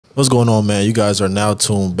What's going on, man? You guys are now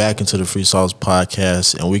tuned back into the Free Sauce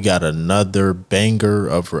Podcast, and we got another banger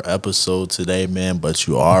of our episode today, man. But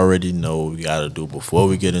you already know what we got to do before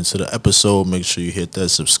we get into the episode. Make sure you hit that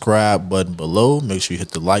subscribe button below. Make sure you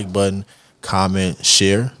hit the like button, comment,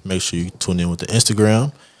 share. Make sure you tune in with the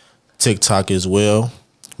Instagram, TikTok as well.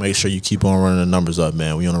 Make sure you keep on running the numbers up,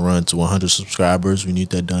 man. We on a run to 100 subscribers. We need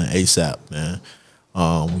that done ASAP, man.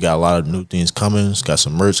 We got a lot of new things coming. Got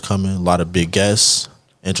some merch coming. A lot of big guests.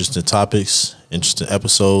 Interesting topics, interesting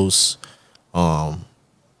episodes.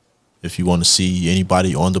 If you want to see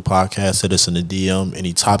anybody on the podcast, hit us in the DM.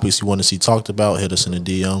 Any topics you want to see talked about, hit us in the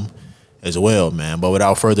DM as well, man. But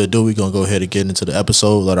without further ado, we're going to go ahead and get into the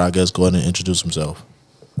episode. Let our guest go ahead and introduce himself.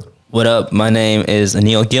 What up? My name is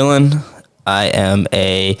Aneel Gillan. I am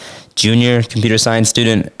a junior computer science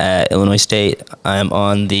student at Illinois State. I am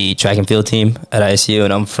on the track and field team at ISU,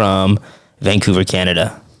 and I'm from Vancouver,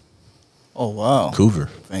 Canada. Oh, wow.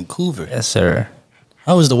 Vancouver. Yes, sir.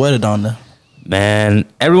 How is the weather down there? Man,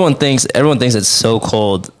 everyone thinks it's so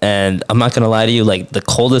cold, and I'm not gonna lie to you, like the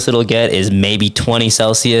coldest it'll get is maybe 20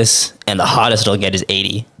 Celsius, and the hottest it'll get is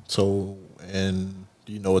 80. So, and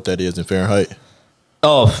do you know what that is in Fahrenheit?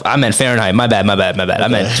 Oh, I meant Fahrenheit. My bad. Okay. I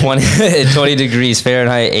meant 20 degrees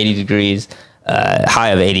Fahrenheit, 80 degrees, high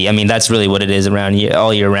of 80. I mean, that's really what it is around here,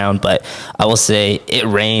 all year round. But I will say it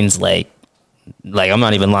rains like I'm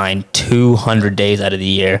not even lying, 200 days out of the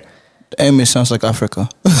year. It sounds like Africa.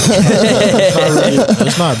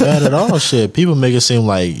 It's not bad at all. Shit, people make it seem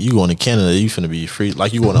like you going to Canada, you finna be free,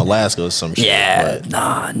 like you going to Alaska or some shit. Yeah,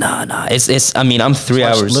 nah. It's. I mean, I'm 3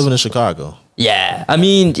 hours living in Chicago. Yeah, I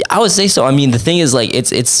mean, I would say so. I mean, the thing is, like,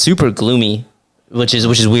 it's super gloomy, which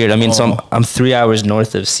is weird. I mean, so I'm 3 hours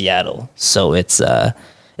north of Seattle, so it's a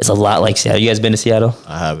lot like Seattle. You guys been to Seattle?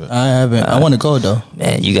 I haven't. I want to go though.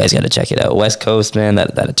 Man, you guys got to check it out. West Coast, man,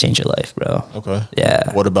 that'll change your life, bro. Okay.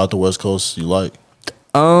 Yeah. What about the West Coast you like?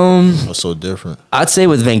 What's so different? I'd say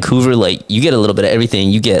with Vancouver, like, you get a little bit of everything.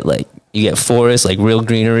 You get forest, like real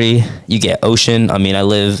greenery. You get ocean. I mean, I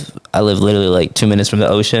live literally like 2 minutes from the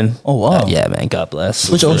ocean. Oh wow. Yeah, man. God bless.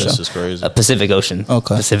 Which ocean? This is crazy. Pacific Ocean.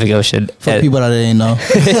 Okay. Pacific Ocean. For people that didn't know.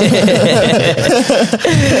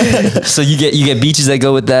 So you get beaches that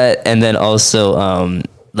go with that, and then also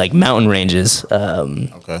like mountain ranges.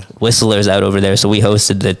 Okay. Whistler's out over there, so we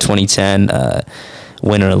hosted the 2010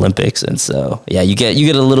 Winter Olympics, and so yeah, you get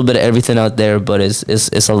a little bit of everything out there, but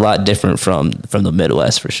it's a lot different from the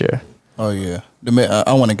Midwest for sure. Oh yeah,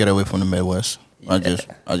 I want to get away from the Midwest. Yeah.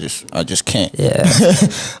 I just can't. Yeah.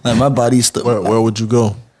 Like my body's still. Where would you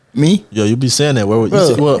go? Me? Yo, you be saying that. Where would you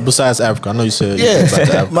say, well, besides Africa? I know you said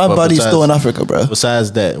Africa, my body's still in Africa, bro.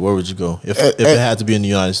 Besides that, where would you go if it had to be in the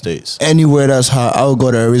United States? Anywhere that's hot. I would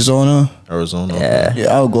go to Arizona. Arizona. Yeah.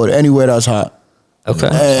 Yeah, I would go to anywhere that's hot. Okay.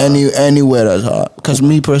 Anywhere that's hot. Because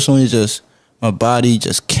me personally, just my body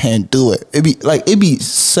just can't do it. It'd be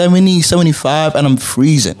 70, 75, and I'm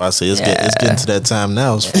freezing. I say it's getting to that time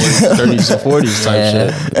now. It's 30s and 40s type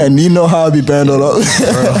shit. And you know how I be bundled up.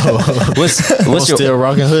 Bro, what's your still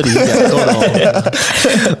rocking hoodie? You got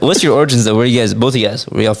it on. What's your origins though? Where you guys? Both of you guys?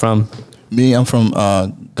 Where y'all from? Me, I'm from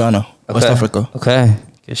Ghana, West Africa. Okay.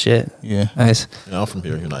 Good shit. Yeah. Nice. Yeah, I'm from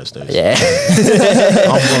here, United States. Yeah.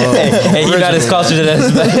 Hey, you got his culture to that.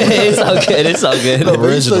 It's all good.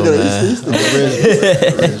 Original, man.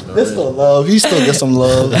 There's still love. He still get some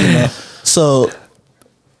love. You know? So,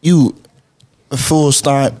 you a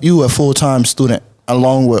full-time student,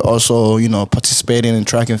 along with also, participating in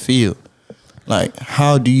track and field. Like,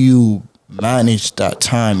 how do you manage that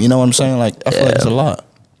time? You know what I'm saying? Like, I feel like it's a lot.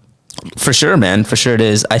 For sure, man. For sure it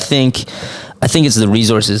is. I think it's the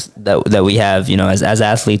resources that we have, as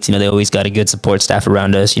athletes, they always got a good support staff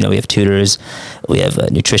around us. We have tutors, we have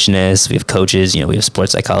nutritionists, we have coaches, we have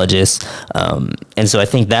sports psychologists. And so I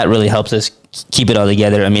think that really helps us keep it all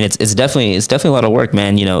together. I mean, it's definitely a lot of work,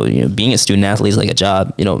 man. Being a student athlete is like a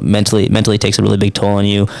job, mentally takes a really big toll on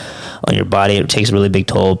you, on your body. It takes a really big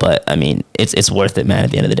toll, but I mean, it's worth it, man.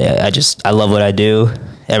 At the end of the day, I love what I do.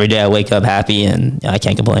 Every day I wake up happy and I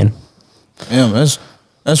can't complain. Yeah,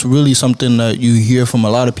 that's really something that you hear from a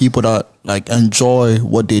lot of people that like enjoy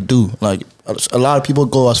what they do. Like a lot of people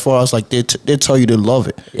go as far as like they tell you they love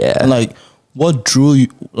it. Yeah. And like, what drew you?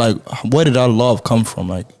 Like, where did that love come from?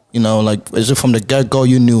 Like, like is it from the get go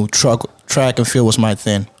you knew track and field was my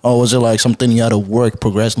thing, or was it like something you had to work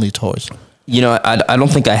progressively towards? I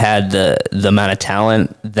don't think I had the amount of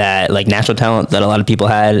talent that, like, natural talent that a lot of people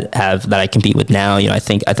have that I compete with now. I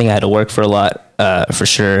think I had to work for a lot, for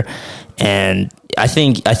sure. And I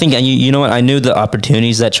think you know what, I knew the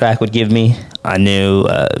opportunities that track would give me. I knew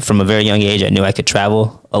from a very young age, I knew I could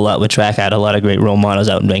travel a lot with track. I had a lot of great role models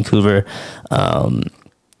out in Vancouver.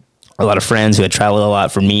 a lot of friends who had traveled a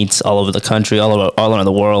lot for meets all over the country, all around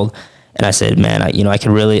the world. And I said, man, I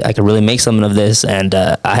could really make something of this. And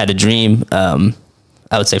I had a dream.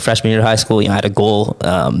 I would say freshman year of high school, I had a goal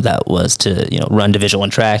that was to run Division I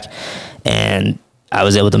track, and I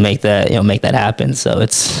was able to make that happen. So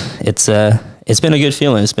it's been a good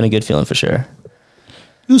feeling. It's been a good feeling for sure.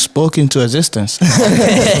 You spoke into existence. So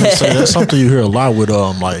that's something you hear a lot with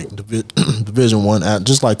like Division I,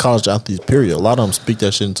 just like college athletes. Period. A lot of them speak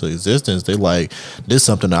that shit into existence. They like, this is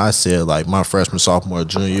something that I said like my freshman, sophomore,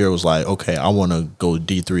 junior year was like, okay, I want to go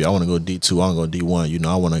D3, I want to go D2, I want to go D1.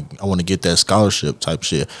 I want to get that scholarship type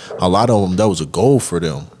shit. A lot of them, that was a goal for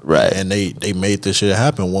them, right? And they made this shit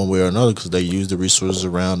happen one way or another because they used the resources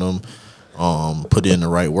around them. Put in the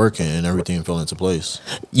right work and everything fell into place.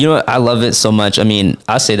 You know what? I love it so much. I mean,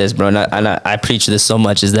 I say this, bro, and I preach this so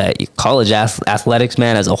much, is that college athletics,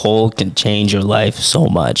 man, as a whole can change your life so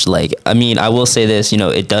much. Like, I mean, I will say this,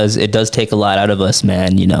 it does take a lot out of us,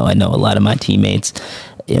 man. I know a lot of my teammates,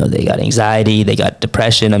 they got anxiety, they got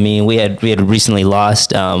depression. I mean, we had recently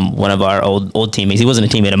lost one of our old teammates. He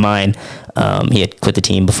wasn't a teammate of mine. He had quit the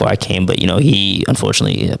team before I came, but he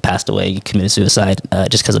unfortunately passed away, committed suicide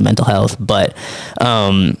just because of mental health. But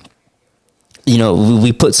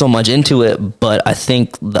we put so much into it, but I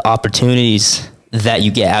think the opportunities that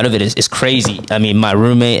you get out of it is crazy. I mean, my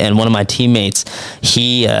roommate and one of my teammates,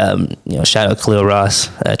 he, shout out Khalil Ross,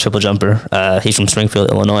 triple jumper. He's from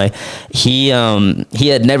Springfield, Illinois. He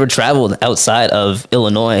had never traveled outside of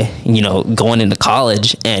Illinois, going into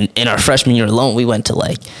college. And in our freshman year alone, we went to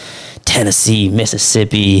like Tennessee,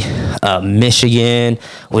 Mississippi, Michigan.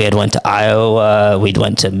 We had went to Iowa. We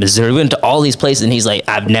went to Missouri. We went to all these places. And he's like,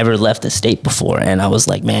 I've never left the state before. And I was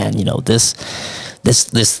like, man,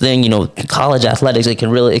 this thing, college athletics, it can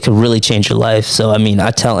really change your life. So I mean, I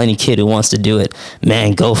tell any kid who wants to do it,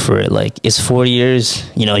 man, go for it. Like, it's 4 years,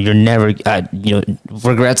 you're never,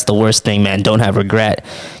 regret's the worst thing, man. Don't have regret.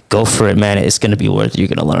 Go for it, man. It's going to be worth it. You're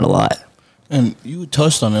going to learn a lot. And you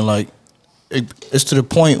touched on it, like, it's to the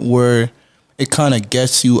point where it kind of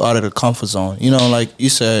gets you out of the comfort zone. Like you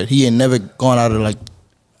said, he had never gone out of, like,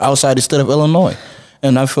 outside the state of Illinois.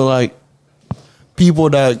 And I feel like people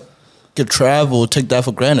that could travel take that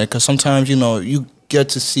for granted, because sometimes you get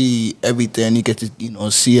to see everything, you get to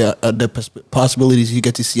see the possibilities, you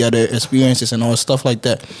get to see other experiences and all stuff like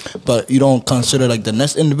that, but you don't consider like the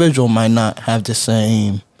next individual might not have the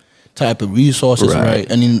same type of resources,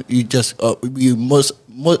 right? And you just like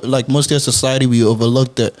most of society, we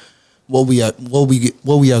overlook that what we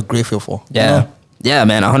are grateful for. Yeah,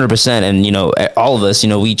 man, 100%. And all of us,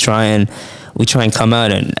 we try and come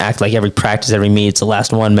out and act like every practice, every meet, it's the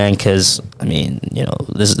last one, man. Because I mean,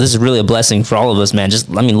 this is really a blessing for all of us, man.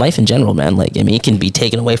 Life in general, man. Like, I mean, it can be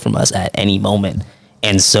taken away from us at any moment,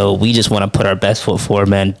 and so we just want to put our best foot forward,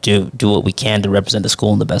 man. Do what we can to represent the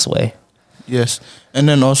school in the best way. Yes, and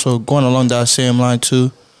then also going along that same line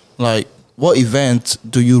too, like, what events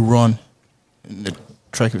do you run in the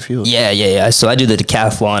track and field? Yeah. So I do the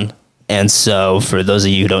decathlon, and so for those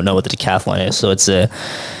of you who don't know what the decathlon is, so it's a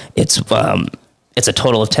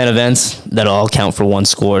total of 10 events that all count for one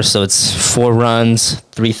score. So it's 4 runs,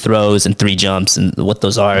 3 throws, and 3 jumps. And what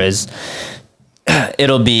those are is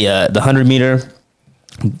it'll be the 100-meter,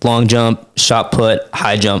 long jump, shot put,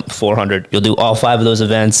 high jump, 400. You'll do all 5 of those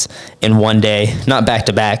events in one day, not back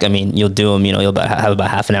to back. I mean, you'll do them, you'll have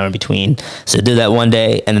about half an hour in between. So do that one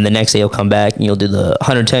day, and then the next day you'll come back and you'll do the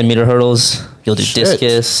 110-meter hurdles. You'll do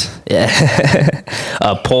discus,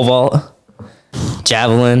 pole vault,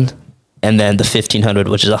 javelin, and then the 1500,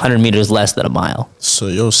 which is 100 meters less than a mile. So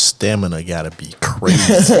your stamina gotta be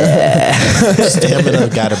crazy. Stamina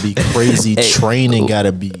gotta be crazy. Hey, training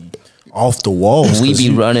gotta be off the walls. We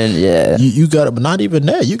be running, You gotta, but not even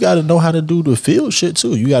that. You gotta know how to do the field shit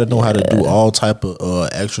too. You gotta know how to do all type of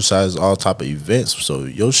exercises, all type of events. So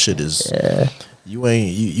your shit is. You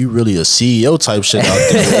really a CEO type shit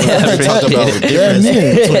out there. We talk about the difference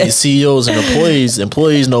between CEOs and employees.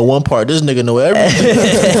 Employees know one part. This nigga know everything.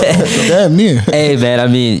 Damn near. Hey man, I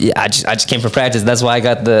mean, I just came for practice. That's why I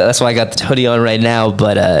got the hoodie on right now.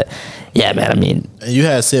 But yeah, man, I mean, and you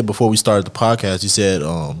had said before we started the podcast, you said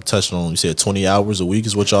you said 20 hours a week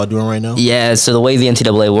is what y'all doing right now. Yeah. So the way the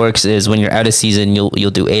NCAA works is when you're out of season, you'll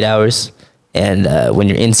do 8 hours. And when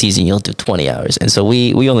you're in season, you'll do 20 hours. And so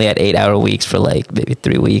we only had 8-hour weeks for like maybe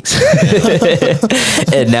 3 weeks.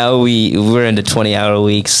 And now we're into 20-hour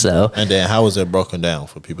weeks. So. And then how is that broken down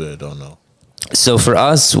for people that don't know? So for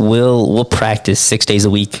us, we'll practice 6 days a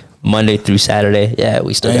week. Monday through Saturday. Yeah,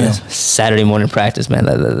 we still got Saturday morning practice, man.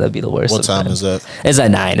 That'd be the worst. What time is that? It's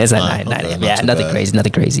at 9. It's at 9 Okay, a.m. not Yeah, too nothing bad. crazy,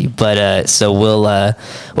 nothing crazy. But so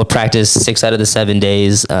we'll practice 6 out of the 7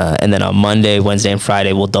 days, and then on Monday, Wednesday, and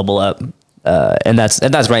Friday we'll double up. And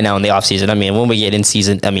that's right now in the off season. I mean, when we get in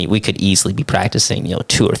season, I mean, we could easily be practicing,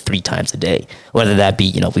 2 or 3 times a day. Whether that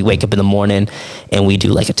be, we wake up in the morning and we do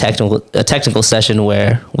like a technical session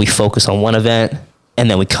where we focus on one event, and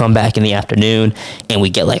then we come back in the afternoon and we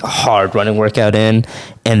get like a hard running workout in,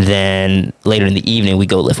 and then later in the evening we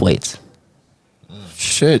go lift weights.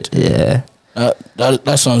 Shit. Yeah.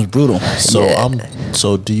 That sounds brutal. So Yeah.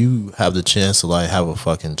 so do you have the chance to like have a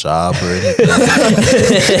fucking job or anything?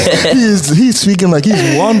 He's speaking like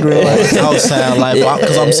he's wondering. Like, Outside, like,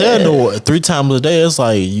 because I'm saying though, 3 times a day, it's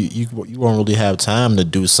like you won't really have time to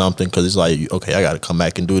do something because it's like, okay, I got to come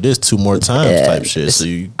back and do this 2 more times type shit. So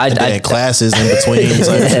you classes in between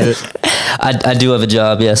type shit. I do have a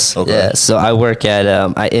job, yes. Okay. Yeah. So I work at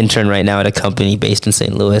I intern right now at a company based in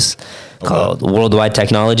St. Louis called Worldwide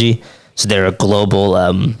Technology. So they're a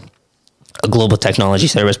global technology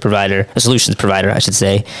service provider, a solutions provider, I should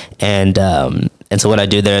say. And so what I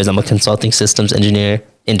do there is I'm a consulting systems engineer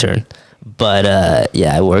intern. But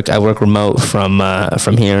yeah, I work remote from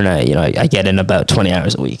here, and I get in about 20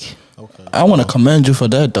 hours a week. Okay. I want to commend you for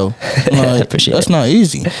that though. Like, Appreciate that's it. not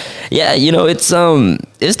easy. Yeah, it's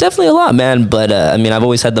definitely a lot, man. But I mean, I've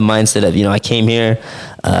always had the mindset of, I came here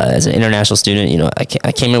as an international student.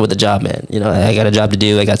 I came in with a job, man. I got a job to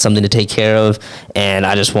do. I got something to take care of, and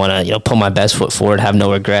I just want to, put my best foot forward, have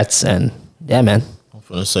no regrets, and yeah, man.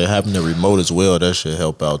 I'm gonna say having the remote as well, that should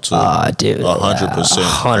help out too. Dude, 100%,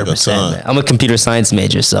 100%. Man. I'm a computer science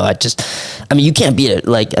major, so you can't beat it.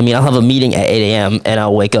 Like, I'll have a meeting at 8 a.m. and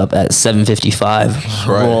I'll wake up at 7:55,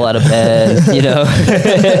 Right. roll out of bed, Right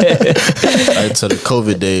to the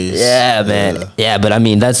COVID days. Yeah, man. Yeah, but on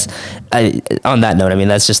that note,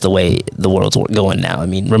 that's just the way the world's going now.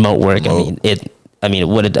 Remote work.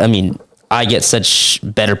 I get such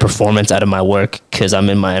better performance out of my work because I'm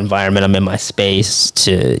in my environment, I'm in my space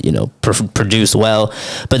to, produce well.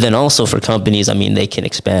 But then also for companies, they can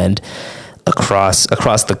expand across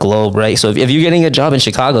the globe, right? So if you're getting a job in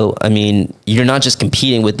Chicago, you're not just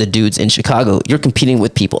competing with the dudes in Chicago, you're competing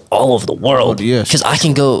with people all over the world. Oh, yes. Because I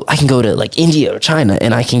can go to like India or China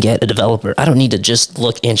and I can get a developer. I don't need to just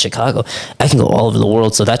look in Chicago. I can go all over the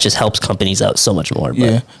world. So that just helps companies out so much more.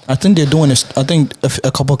 Yeah, I think they're doing this. I think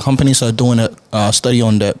a couple of companies are doing a study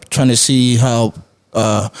on that, trying to see how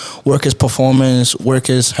workers' performance,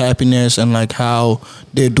 workers' happiness, and like how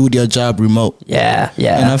they do their job remote. Yeah.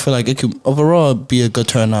 And I feel like it could overall be a good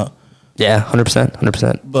turnout. Yeah,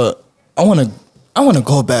 100%. But I want to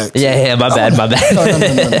go back. Yeah, my bad.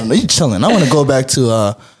 No, you chilling. I want to go back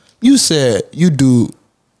to you said you do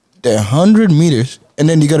the 100 meters and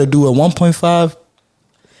then you got to do a 1.5.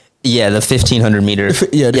 Yeah, the 1500 meter. The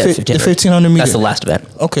 1500 meter. That's the last event.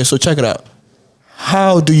 Okay, so check it out.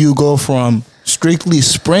 How do you go from strictly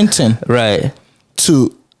sprinting Right.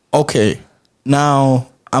 to, okay, now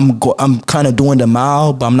I'm kind of doing the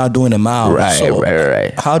mile, but I'm not doing the mile. Right, So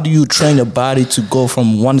right. how do you train your body to go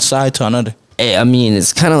from one side to another? Hey,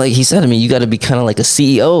 it's kind of like he said. You got to be kind of like a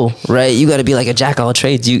CEO, right? You got to be like a jack of all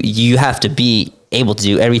trades. You have to be able to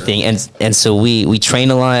do everything, and so we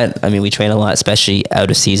train a lot. We train a lot, especially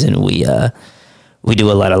out of season. We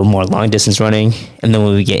do a lot of more long distance running, and then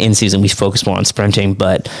when we get in season, we focus more on sprinting.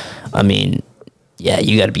 But yeah,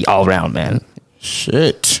 you got to be all around, man.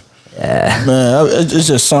 Shit. Yeah. Man, it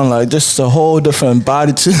just sounds like just a whole different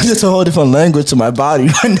body to just a whole different language to my body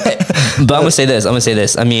right now. But I'm gonna say this.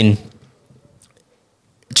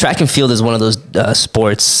 Track and field is one of those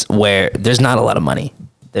sports where there's not a lot of money.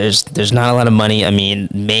 There's not a lot of money.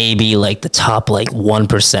 Maybe like the top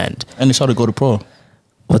 1%. And it's hard to go to pro.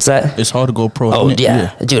 What's that? It's hard to go pro. Oh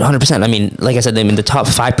yeah, dude, 100%. Like I said, the top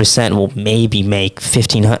 5% will maybe make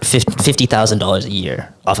 $50,000 a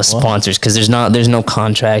year off of sponsors because there's no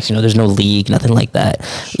contracts, there's no league, nothing like that.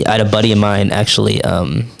 I had a buddy of mine actually.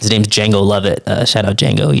 His name's Django Lovett. Shout out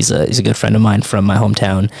Django. He's a good friend of mine from my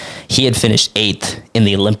hometown. He had finished 8th in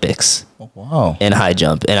the Olympics. Oh, wow. In high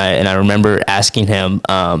jump, and I remember asking him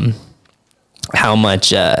how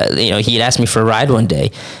much. He had asked me for a ride one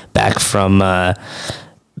day back class,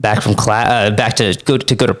 back to go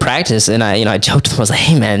to practice, and I joked with him. I was like,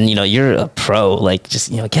 "Hey man, you're a pro. Like,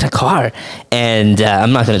 just get a car." And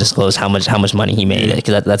I'm not going to disclose how much money he made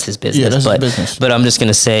because that's his business. Yeah, that's but his business. But I'm just going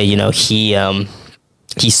to say,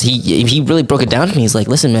 he really broke it down to me. He's like,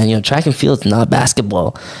 listen, man, you know, track and field is not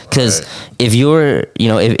basketball. Because if you're, you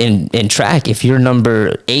know, if in track, if you're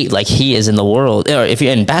number 8, like he is in the world, or if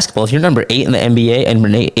you're in basketball, if you're number 8 in the NBA and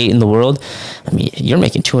number 8 in the world, I mean, you're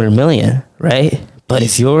making 200 million, right? But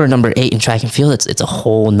if you're number 8 in track and field, it's a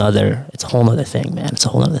whole nother thing, man. It's a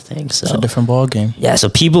whole nother thing. So it's a different ball game. Yeah. So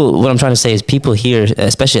what I'm trying to say is people here,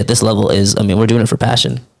 especially at this level, is, I mean, we're doing it for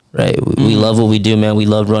passion, right? We love what we do, man. We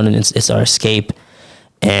love running. It's our escape,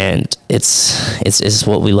 and it's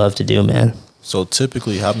what we love to do, man. So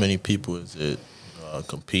typically, how many people is it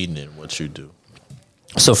competing in what you do?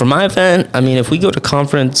 So for my event, I mean, if we go to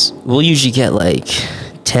conference, we'll usually get like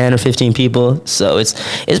 10 or 15 people. So it's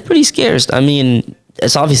pretty scarce. I mean,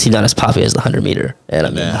 it's obviously not as popular as the 100-meter. And I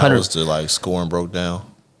mean, how is the like scoring broke down?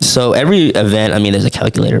 So every event, I mean, there's a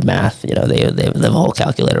calculator math. You know, they have a whole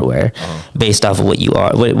calculator where, based off of what you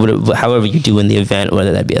are, however you do in the event,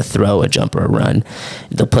 whether that be a throw, a jump, or a run,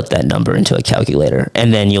 they'll put that number into a calculator,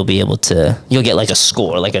 and then you'll get like a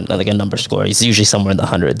score, like a number score. It's usually somewhere in the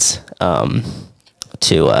hundreds,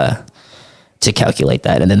 to calculate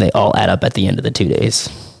that, and then they all add up at the end of the 2 days.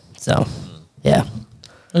 So, yeah.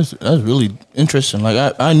 That's really interesting.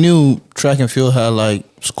 Like I knew track and field had like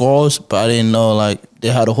scores, but I didn't know like they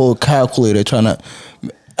had a whole calculator trying to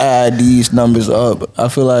add these numbers up. I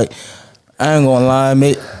feel like, I ain't gonna lie,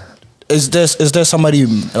 mate. Is there somebody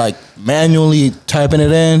like manually typing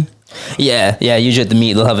it in? Yeah. Usually at the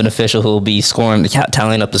meet, they'll have an official who will be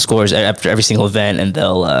tallying up the scores after every single event, and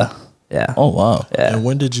they'll yeah. Oh wow. Yeah. And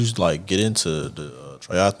when did you like get into the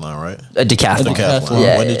triathlon? Right. A decathlon.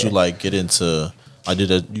 Yeah, when did you like get into?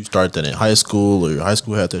 You start that in high school, or your high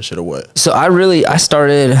school had that shit, or what? So I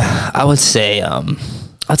started, I would say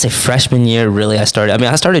freshman year. Really, I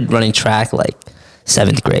started running track like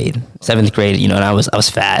seventh grade, you know, and I was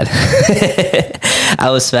fat.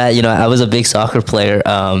 I was fat, you know. I was a big soccer player.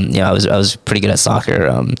 You know, I was pretty good at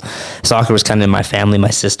soccer. Soccer was kind of in my family.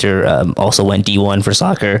 My sister also went D1 for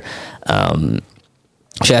soccer.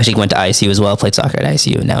 She actually went to ISU as well, played soccer at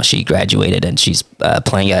ISU, and now she graduated, and she's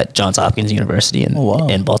playing at Johns Hopkins University in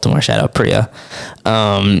Baltimore. Shout out Priya.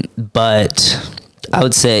 But I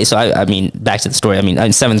would say, so I mean, back to the story. I mean,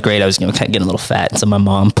 in 7th grade, I was, you know, kind of getting a little fat, and so my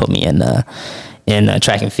mom put me in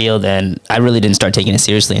track and field, and I really didn't start taking it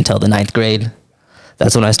seriously until the 9th grade.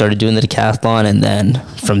 That's when I started doing the decathlon, and then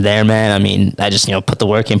from there, man, I mean, I just, you know, put the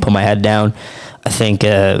work in, put my head down. I think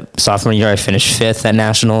sophomore year I finished 5th at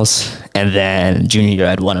nationals, and then junior year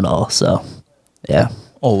I'd won it all. So, yeah.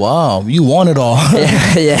 Oh wow, you won it all.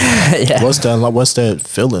 yeah. What's that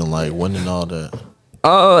feeling like, winning all that?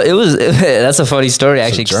 Oh, that's a funny story,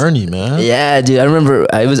 actually. It's a journey, man. Yeah, dude. I remember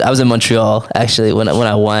I was in Montreal actually when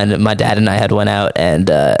I won. My dad and I had went out, and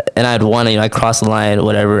I had won. You know, I crossed the line,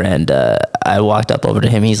 whatever, and I walked up over to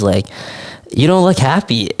him. He's like, "You don't look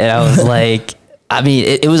happy," and I was like, I mean,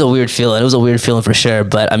 it was a weird feeling. It was a weird feeling for sure.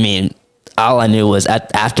 But I mean, all I knew was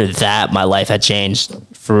after that, my life had changed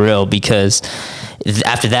for real, because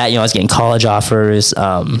after that, you know, I was getting college offers.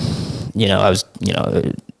 You know, I was, you know,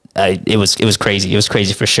 it was crazy. It was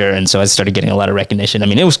crazy for sure. And so I started getting a lot of recognition. I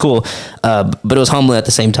mean, it was cool, but it was humbling at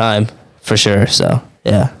the same time, for sure. So,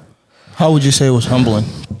 yeah. How would you say it was humbling?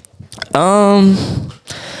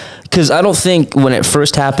 Because I don't think when it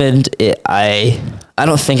first happened, I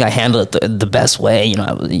don't think I handled it the best way. You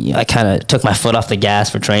know, I kind of took my foot off the gas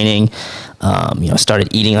for training. You know,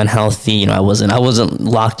 started eating unhealthy. You know, I wasn't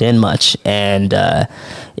locked in much, and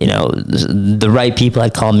you know, the right people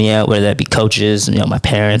had called me out, whether that be coaches, you know, my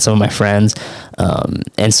parents, some of my friends,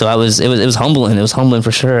 and so it was humbling. It was humbling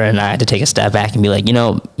for sure, and I had to take a step back and be like, you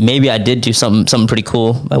know, maybe I did do something pretty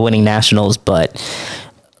cool by winning nationals, but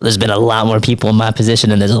there's been a lot more people in my position,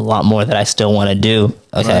 and there's a lot more that I still want to do.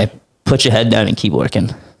 Okay. Right. Put your head down and keep working.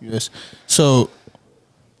 Yes. So,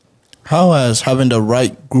 how has having the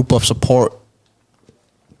right group of support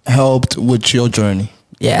helped with your journey?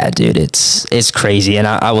 Yeah, dude, it's crazy, and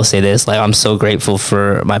I will say this: like, I'm so grateful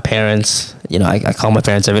for my parents. You know, I call my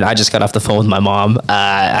parents every. I just got off the phone with my mom.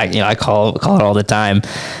 I call her all the time,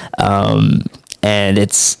 and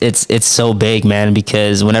it's so big, man.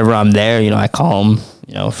 Because whenever I'm there, you know, I call them,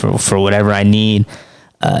 you know, for whatever I need.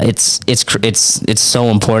 It's so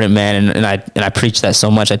important, man, and I preach that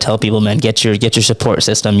so much. I tell people, man, get your support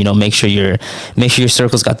system. You know, make sure your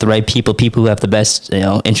circle's got the right people who have the best, you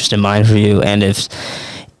know, interest in mind for you. And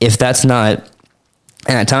if that's not,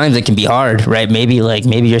 and at times it can be hard, right? Maybe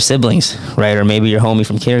your siblings, right, or maybe your homie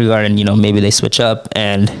from kindergarten. You know, maybe they switch up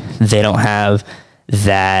and they don't have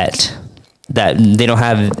that they don't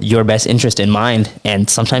have your best interest in mind, and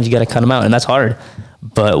sometimes you got to cut them out, and that's hard.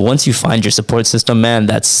 But once you find your support system, man,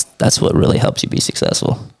 that's what really helps you be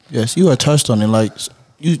successful. Yes, you had touched on it. Like,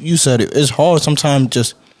 you said it. It's hard sometimes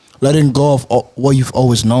just letting go of what you've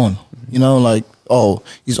always known. You know, like, oh,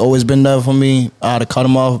 he's always been there for me. I had to cut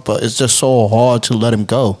him off, but it's just so hard to let him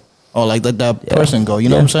go, or like let that person go. You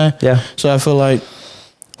know what I'm saying? Yeah. So I feel like,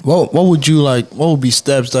 what would you like? What would be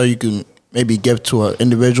steps that you can maybe give to an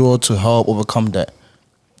individual to help overcome that?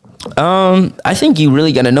 I think you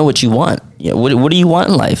really got to know what you want. You know, what do you want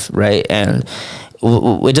in life, right? And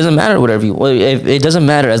it doesn't matter whatever it doesn't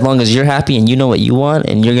matter as long as you're happy and you know what you want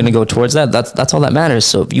and you're gonna go towards that. That's all that matters.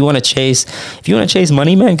 So if you want to chase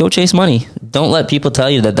money, man, go chase money. Don't let people tell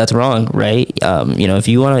you that that's wrong, right? You know, if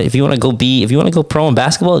you want to go pro in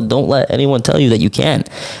basketball, don't let anyone tell you that you can't.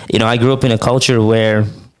 You know, I grew up in a culture where,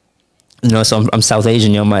 you know, so I'm South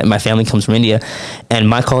Asian, you know, my family comes from India, and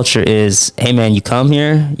my culture is, hey man, you come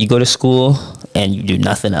here, you go to school, and you do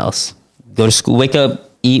nothing else. Go to school, wake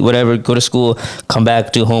up, eat, whatever, go to school, come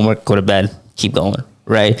back, do homework, go to bed, keep going,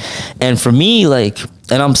 right? And for me, like,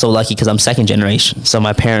 and I'm so lucky because I'm second generation, so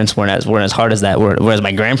my parents weren't as hard as that, whereas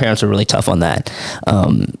my grandparents were really tough on that.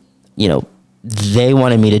 You know, they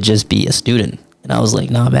wanted me to just be a student. And I was like,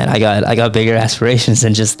 nah, man, I got bigger aspirations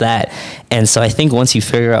than just that. And so I think once you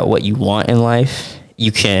figure out what you want in life,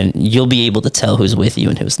 you'll be able to tell who's with you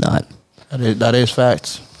and who's not. That is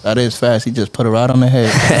facts. That is facts. He just put it right on the head.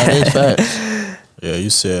 That is facts. Yeah, you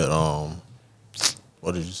said,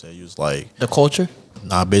 what did you say? You was like the culture?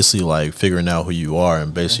 Nah, basically like figuring out who you are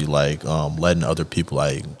and basically like letting other people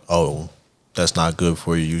like, oh, that's not good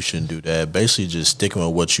for you, you shouldn't do that. Basically just sticking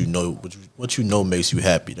with what you know makes you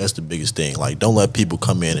happy. That's the biggest thing. Like, don't let people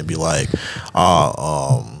come in and be like,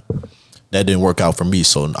 that didn't work out for me,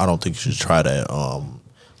 so I don't think you should try that.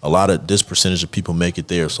 A lot of this percentage of people make it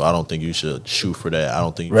there, so I don't think you should shoot for that. I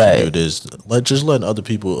don't think you should do this. Just letting other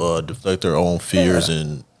people deflect their own fears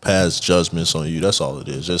and pass judgments on you. That's all it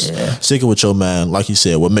is. Just sticking with your mind. Like you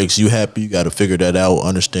said, what makes you happy, you got to figure that out,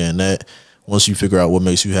 understand that. Once you figure out what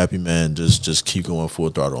makes you happy, man, just keep going full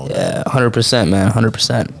throttle on that. Yeah, 100%, man,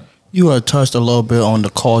 100%. You had touched a little bit on the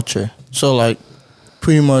culture. So, like,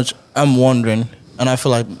 pretty much, I'm wondering, and I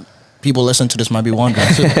feel like people listening to this might be wondering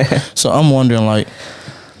too. So I'm wondering, like,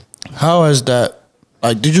 how is that?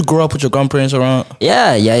 Like, did you grow up with your grandparents around?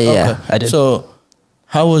 Yeah, okay. I did. So,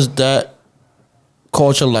 how was that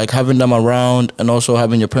culture like, having them around and also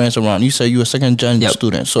having your parents around? You say you were a second-gen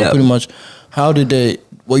student. So, pretty much, how did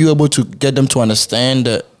were you able to get them to understand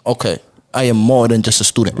that, okay, I am more than just a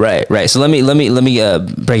student? Right. So let me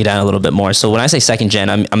break it down a little bit more. So when I say second gen,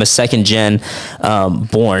 I'm a second gen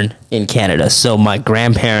born in Canada. So my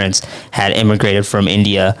grandparents had immigrated from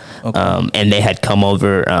India, and they had come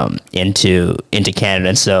over into Canada.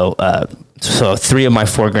 And so three of my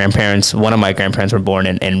four grandparents, one of my grandparents were born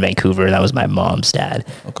in Vancouver. That was my mom's dad.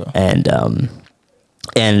 Okay.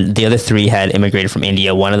 And the other three had immigrated from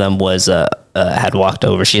India. One of them was had walked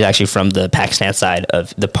over. She's actually from the Pakistan side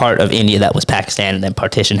of the part of India that was Pakistan, and then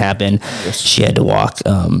partition happened. Yes. She had to walk,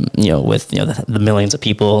 with the millions of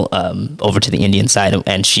people over to the Indian side,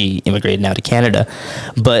 and she immigrated now to Canada.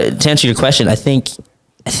 But to answer your question, I think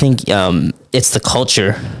it's the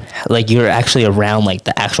culture. Like, you're actually around like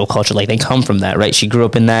the actual culture. Like, they come from that, right? She grew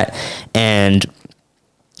up in that, and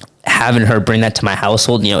having her bring that to my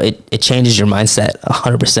household, it changes your mindset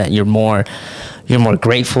 100%. You're more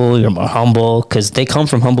grateful, you're more humble, because they come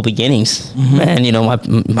from humble beginnings. Man,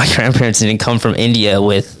 my grandparents didn't come from India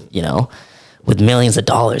with millions of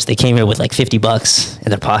dollars. They came here with like $50 in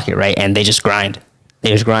their pocket, right? And they just grind.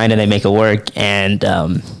 And they make it work, and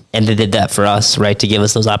they did that for us, right, to give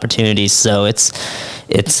us those opportunities. So it's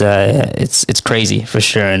crazy for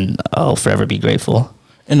sure, and I'll forever be grateful.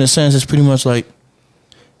 In a sense, it's pretty much like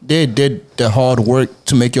they did the hard work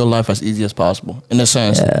to make your life as easy as possible. In a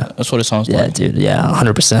sense, that's what it sounds like. Yeah, dude. Yeah,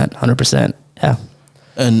 100%. Yeah.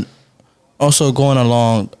 And also going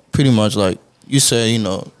along, pretty much like you say,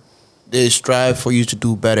 they strive for you to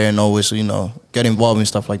do better and always, get involved in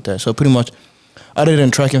stuff like that. So pretty much, other than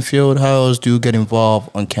track and field, how else do you get involved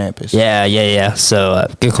on campus? Yeah. So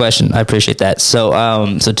good question. I appreciate that. So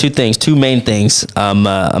two main things.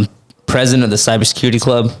 I'm president of the cybersecurity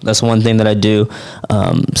club. That's one thing that I do.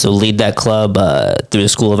 So lead that club through the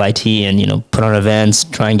School of IT, and put on events,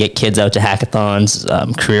 try and get kids out to hackathons,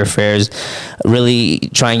 career fairs, really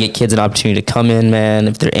try and get kids an opportunity to come in, man,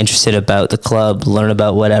 if they're interested about the club, learn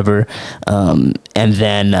about whatever, and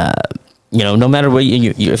then no matter what,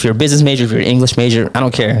 if you're a business major, if you're an English major, I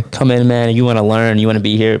don't care. Come in, man. You want to learn, you want to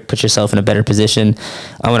be here, put yourself in a better position.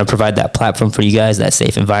 I want to provide that platform for you guys, that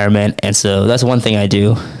safe environment. And so that's one thing I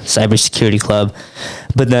do, cybersecurity club.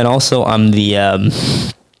 But then also I'm the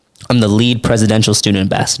lead presidential student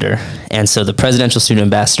ambassador. And so the presidential student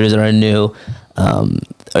ambassadors are a new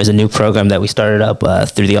there's a new program that we started up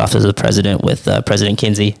through the Office of the President with President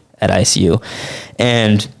Kinsey at ICU.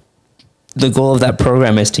 And the goal of that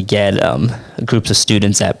program is to get groups of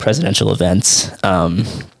students at presidential events.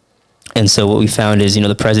 And so what we found is,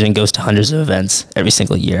 the president goes to hundreds of events every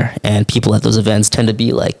single year, and people at those events tend to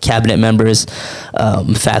be like cabinet members,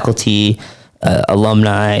 faculty,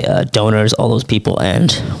 alumni, donors, all those people.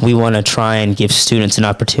 And we want to try and give students an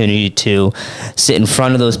opportunity to sit in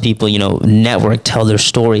front of those people, network, tell their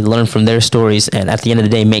story, learn from their stories, and at the end of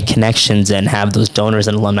the day, make connections and have those donors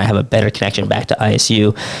and alumni have a better connection back to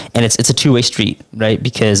ISU. And it's a two-way street, right?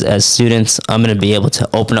 Because as students, I'm going to be able to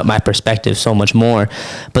open up my perspective so much more.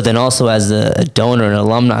 But then also as a donor and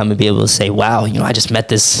alumni, I'm going to be able to say, wow, I just met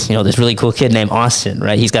this, this really cool kid named Austin,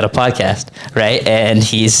 right? He's got a podcast, right? And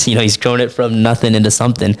he's grown it from nothing into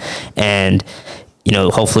something. And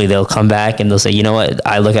hopefully they'll come back and they'll say, you know what,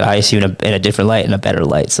 I look at ISU in a different light, in a better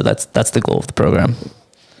light. So that's the goal of the program.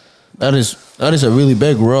 That is a really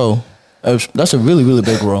big role. That's a really, really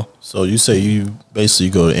big role. So you say you basically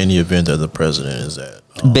go to any event that the president is at.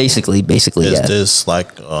 Basically, is yeah. This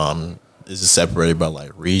like is it separated by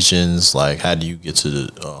like regions? Like, how do you get to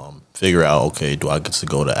figure out, okay, do I get to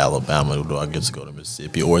go to Alabama? Do I get to go to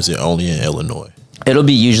Mississippi? Or is it only in Illinois? It'll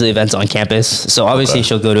be usually events on campus. So obviously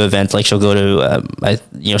she'll go to events, like she'll go to,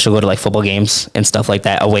 she'll go to like football games and stuff like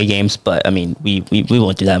that, away games. But I mean, we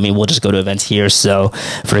won't do that. I mean, we'll just go to events here. So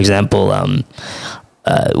for example,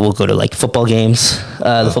 we'll go to like football games.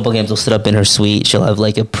 The football games will sit up in her suite. She'll have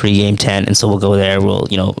like a pregame tent. And so we'll go there.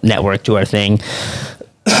 We'll, network, do our thing.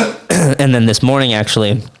 And then this morning,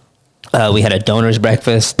 actually, we had a donors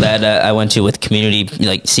breakfast that I went to with community,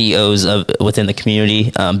 like CEOs within the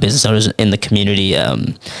community, business owners in the community.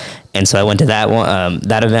 And so I went to that one,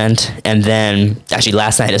 that event. And then actually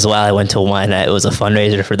last night as well, I went to one. It was a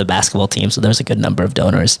fundraiser for the basketball team. So there's a good number of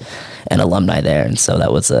donors and alumni there. And so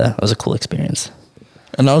that was a cool experience.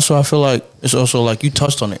 And also, I feel like it's also like you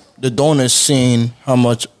touched on it. The donors seeing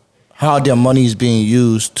how their money is being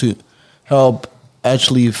used to help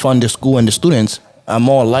actually fund the school and the students are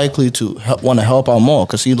more likely to want to help out more,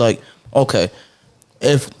 because he's like, okay,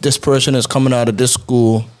 if this person is coming out of this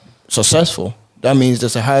school successful, that means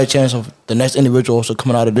there's a higher chance of the next individual also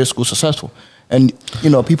coming out of this school successful. And,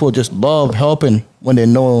 people just love helping when they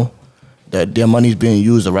know that their money is being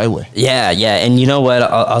used the right way. Yeah. And you know what?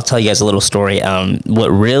 I'll tell you guys a little story. What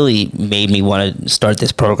really made me want to start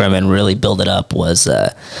this program and really build it up was, so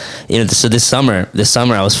this summer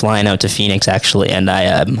I was flying out to Phoenix actually, and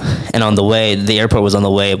and on the way, the airport was on the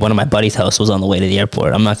way. One of my buddy's house was on the way to the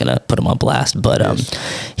airport. I'm not gonna put him on blast, but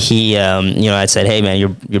he, I said, hey man,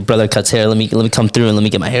 your brother cuts hair. Let me come through and let me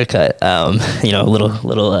get my hair cut. A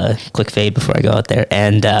little quick fade before I go out there,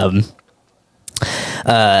 and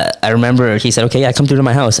I remember he said, okay, yeah, come through to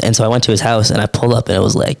my house. And so I went to his house and I pulled up and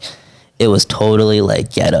it was totally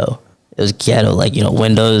like ghetto. It was ghetto, like,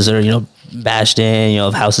 windows are, bashed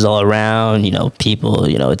in, houses all around, people,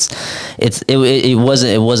 it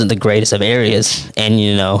wasn't the greatest of areas. And,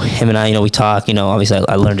 him and I, we talk, obviously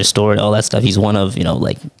I learned his story, all that stuff. He's one of,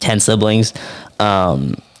 like 10 siblings.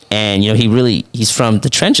 And, he's from the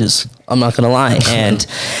trenches. I'm not going to lie. And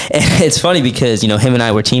it's funny because, him and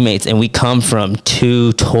I were teammates and we come from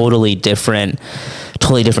two totally different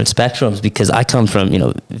spectrums, because I come from,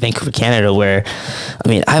 Vancouver, Canada, where,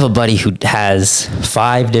 I have a buddy who has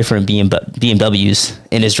 5 different BMWs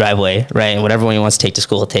in his driveway, right? And whatever one he wants to take to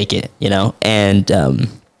school, he'll take it, and,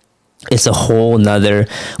 it's a whole nother,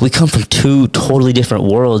 we come from 2 totally different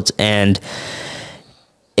worlds. And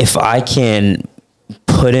if I can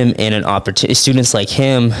put him in an opportunity, students like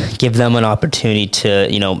him, give them an opportunity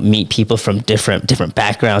to, meet people from different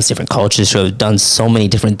backgrounds, different cultures who have done so many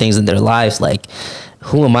different things in their lives. Like,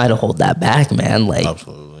 who am I to hold that back, man? Like,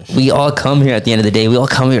 absolutely. We all come here at the end of the day. We all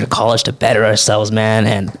come here to college to better ourselves, man.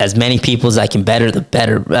 And as many people as I can better, the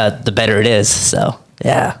better it is. So,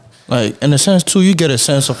 yeah. Like, in a sense, too, you get a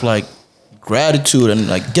sense of, like, gratitude and,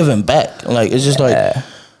 like, giving back. Like, it's just like,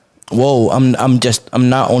 whoa, I'm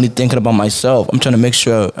not only thinking about myself. I'm trying to make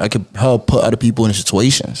sure I can help put other people in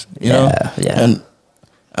situations, you know? Yeah. And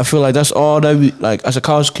I feel like that's all that we, like, as a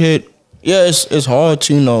college kid, yeah, it's hard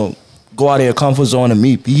to, go out of your comfort zone and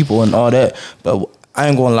meet people and all that. But I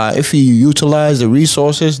ain't gonna lie, if you utilize the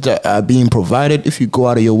resources that are being provided, if you go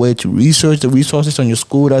out of your way to research the resources on your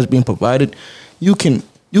school that's being provided, you can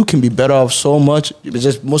be better off so much. It's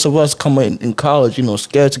just most of us come in college,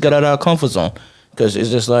 scared to get out of our comfort zone. Because it's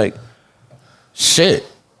just like, shit,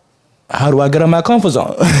 how do I get out of my comfort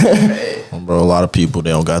zone? Bro, a lot of people, they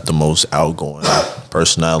don't got the most outgoing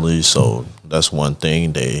personality, so that's one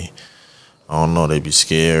thing. They be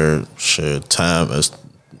scared. Shit, time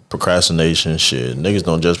procrastination shit. Niggas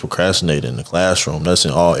don't just procrastinate in the classroom. That's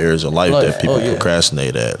in all areas of life that people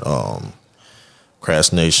procrastinate at.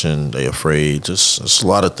 Procrastination, they afraid, just a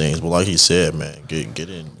lot of things. But like he said, man,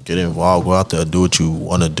 get involved, go out there, do what you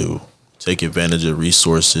want to do. Take advantage of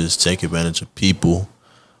resources, take advantage of people.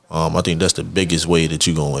 I think that's the biggest way that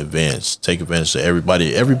you're gonna advance. Take advantage of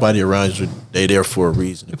everybody. Everybody around you, they there for a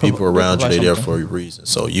reason. The people around you, they there for a reason.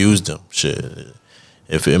 So use them. Shit.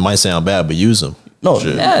 If it might sound bad, but use them. No,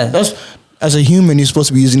 shit. That's as a human, you're supposed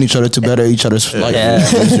to be using each other to better each other's life.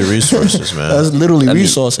 Use your resources, man. That's literally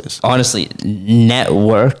resources. Honestly,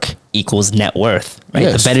 network equals net worth, right?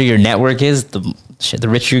 Yes. The better your network is, the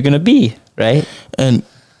richer you're gonna be, right? And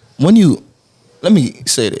when let me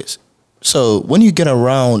say this. So when you get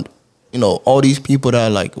around, all these people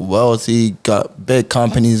that are like wealthy, got big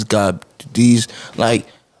companies, got these like,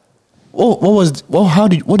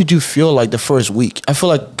 what did you feel like the first week? I feel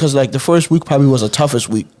like because like the first week probably was the toughest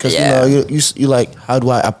week because you like, how do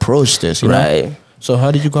I approach this? Right. So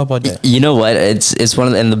how did you go about that? You know what? It's one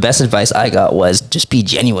of and the best advice I got was just be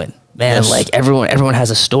genuine, man. Yes. Like everyone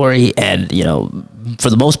has a story, and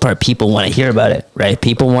for the most part, people want to hear about it, right?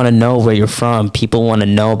 People want to know where you're from. People want to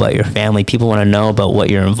know about your family. People want to know about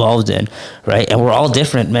what you're involved in, right? And we're all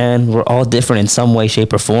different, man. We're all different in some way,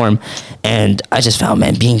 shape, or form. And I just found,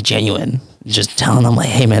 man, being genuine, just telling them like,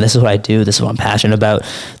 hey, man, this is what I do. This is what I'm passionate about.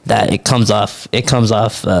 That it comes off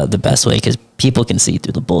the best way because people can see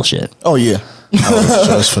through the bullshit. Oh yeah. I was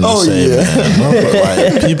just finna say,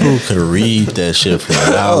 man. Like, people could read that shit from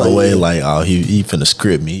a mile away. Like, oh, he finna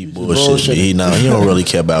script me, he bullshit me. He don't really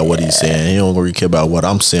care about what he's saying. He don't really care about what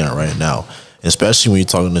I'm saying right now. Especially when you're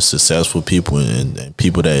talking to successful people and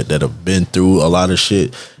people that have been through a lot of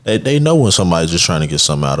shit. They know when somebody's just trying to get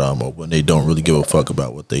something out of them, or when they don't really give a fuck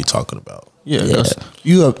about what they talking about. Yeah.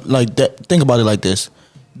 You have like that. Think about it like this: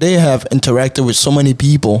 they have interacted with so many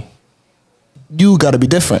people. You gotta be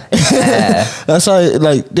different. That's how,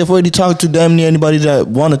 like, they've already talked to them, anybody that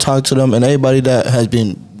want to talk to them, and anybody that has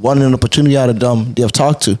been wanting an opportunity out of them, they have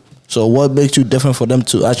talked to. So what makes you different for them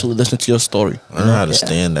to actually listen to your story? Learn how to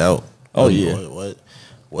stand out. Oh yeah.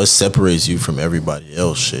 What separates you from everybody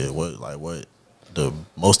else? Shit. What the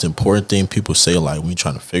most important thing people say, like, when you're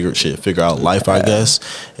trying to figure out life, I guess,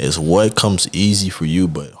 is what comes easy for you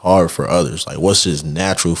but hard for others. Like, what's just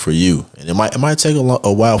natural for you, and it might take a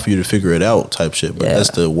while for you to figure it out, type shit. But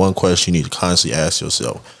that's the one question you need to constantly ask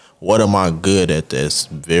yourself: what am I good at that's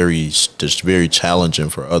very challenging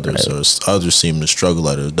for others, or others seem to struggle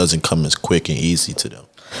at it? It doesn't come as quick and easy to them.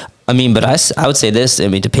 I mean, but I would say this. I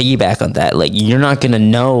mean, to piggyback on that, like, you're not gonna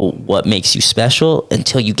know what makes you special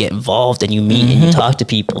until you get involved and you meet and you talk to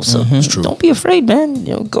people. So don't be afraid, man.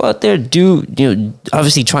 Go out there,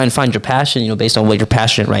 obviously try and find your passion. Based on what you're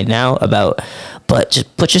passionate right now about, but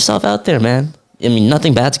just put yourself out there, man. I mean,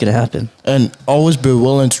 nothing bad's gonna happen. And always be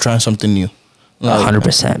willing to try something new.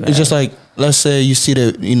 100%, man. It's just like, let's say you see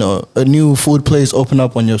a new food place open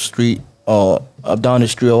up on your street or up down the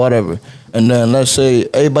street or whatever. And then let's say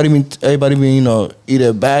everybody be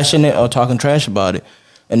either bashing it or talking trash about it.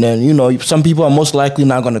 And then, some people are most likely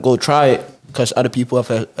not going to go try it because other people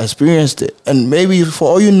have experienced it. And maybe for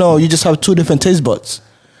all you know, you just have two different taste buds.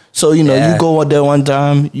 So, you go out there one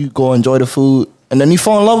time, you go enjoy the food, and then you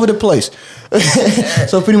fall in love with the place.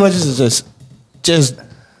 So pretty much it's just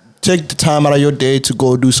take the time out of your day to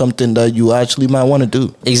go do something that you actually might want to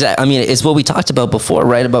do. Exactly. I mean, it's what we talked about before,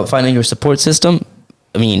 right? About finding your support system.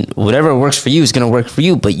 I mean, whatever works for you is going to work for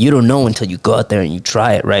you, but you don't know until you go out there and you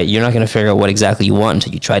try it, right? You're not going to figure out what exactly you want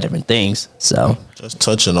until you try different things. So just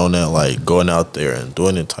touching on that, like going out there and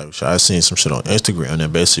doing that type of shit. I seen some shit on Instagram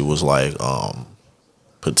that basically was like,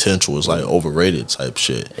 potential was like overrated type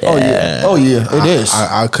shit. Yeah. Oh yeah, it is.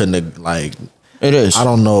 I couldn't like. It is. I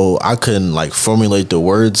don't know. I couldn't like formulate the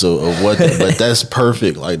words of what, but that's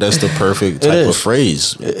perfect. Like, that's the perfect type of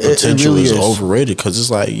phrase. Potential really is overrated because it's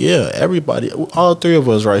like, yeah, everybody, all three of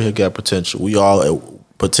us right here got potential.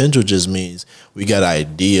 Potential just means we got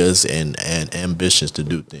ideas and ambitions to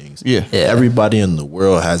do things. Yeah. Everybody in the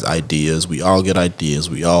world has ideas. We all get ideas.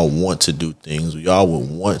 We all want to do things. We all would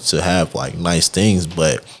want to have like nice things,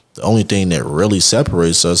 but the only thing that really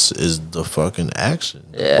separates us is the fucking action,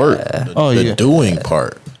 the work, the doing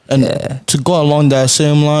part. And to go along that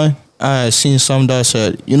same line, I seen some that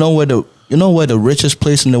said, you know where the richest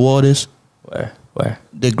place in the world is? Where?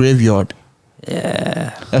 The graveyard.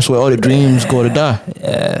 Yeah. That's where all the dreams go to die.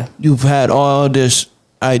 Yeah. You've had all these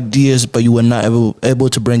ideas, but you were not able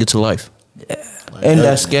to bring it to life. Yeah. And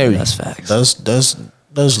that's scary. That's facts.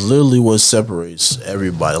 That's literally what separates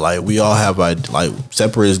everybody. Like, we all have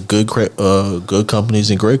separates good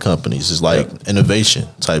companies and great companies. It's like innovation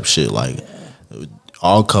type shit. Like,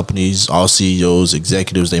 all companies, all CEOs,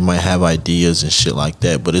 executives, they might have ideas and shit like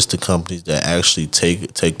that, but it's the companies that actually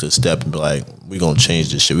take the step and be like, we're gonna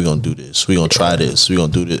change this shit, we're gonna do this, we're gonna try this, we're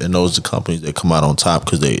gonna do this, and those are the companies that come out on top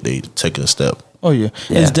because they taking a step. Oh yeah.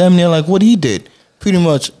 It's damn near like what he did, pretty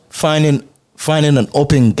much finding an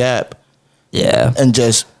open gap, and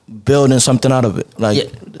just building something out of it. Like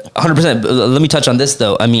 100%. Let me touch on this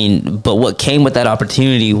though. I mean, but what came with that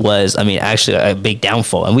opportunity was, I mean, actually a big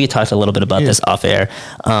downfall. And we talked a little bit about this off air.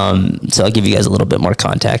 So I'll give you guys a little bit more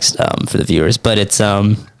context for the viewers. But it's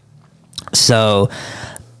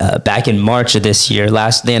back in March of this year,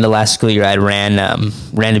 the end of last school year, I ran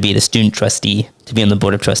to be the student trustee, to be on the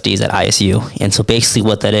board of trustees at ISU. And so basically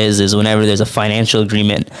what that is whenever there's a financial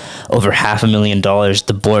agreement over $500,000,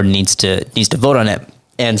 the board needs to vote on it.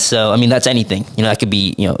 And so, I mean, that's anything, that could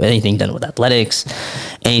be, anything done with athletics,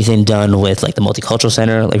 anything done with like the multicultural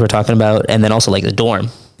center, like we're talking about. And then also like the dorm.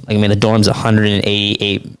 Like, I mean, the dorm's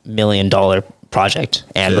 $188 million project,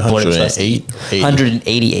 and the board of trustees,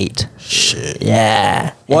 188. Shit.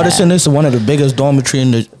 Yeah. Waterson is one of the biggest dormitory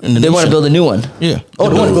in the They want to build a new one. Yeah. Oh,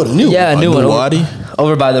 they want to build a new one. Yeah, a new one.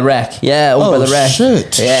 Over by the rec. Yeah, over by the rec.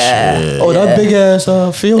 Shit. Yeah. Shit. Oh, that big ass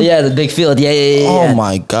field? Yeah, the big field. Yeah. Oh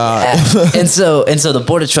my God. Yeah. and so the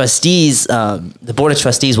board of trustees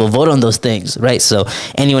will vote on those things, right? So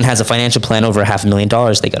anyone has a financial plan over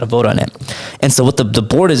 $500,000, they got to vote on it. And so what the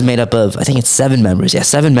board is made up of, I think it's 7 members. Yeah,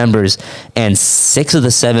 7 members, and 6 of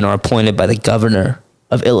the 7 are appointed by the governor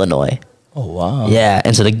of Illinois. Oh wow! Yeah,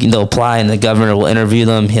 and so they'll apply, and the governor will interview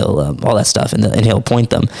them. He'll all that stuff, and he'll appoint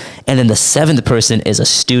them. And then the 7th person is a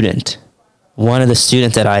student, one of the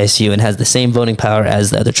students at ISU, and has the same voting power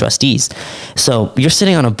as the other trustees. So you're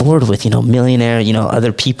sitting on a board with millionaire,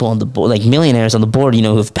 other people on the board, like millionaires on the board,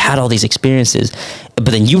 who've had all these experiences,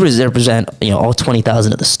 but then you represent all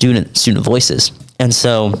 20,000 of the student voices. And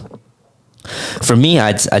so for me,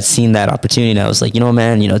 I'd seen that opportunity, and I was like,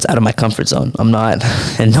 man, it's out of my comfort zone. I'm not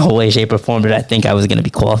in no way, shape, or form did I think I was going to be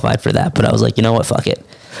qualified for that. But I was like, you know what, fuck it.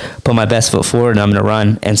 Put my best foot forward, and I'm going to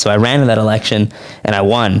run. And so I ran in that election, and I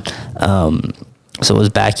won. So it was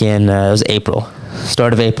back in, it was April.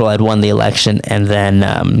 Start of April, I'd won the election. And then,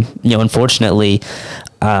 unfortunately,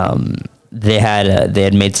 they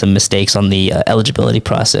had made some mistakes on the eligibility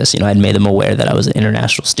process. I'd made them aware that I was an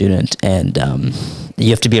international student, and you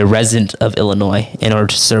have to be a resident of Illinois in order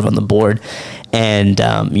to serve on the board. And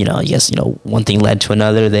I guess one thing led to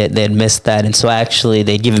another. They had missed that, and so actually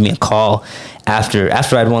they'd given me a call after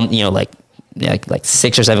I'd won. Like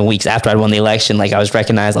 6 or 7 weeks after I'd won the election, like I was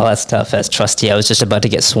recognized, all that stuff as trustee. I was just about to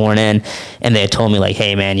get sworn in, and they had told me like,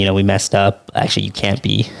 hey man, we messed up. Actually,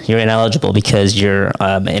 you're ineligible because you're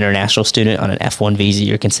an international student on an F1 visa.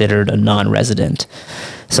 You're considered a non-resident.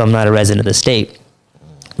 So I'm not a resident of the state.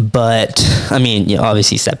 But I mean,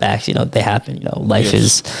 obviously setbacks, they happen. Life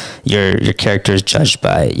is your character is judged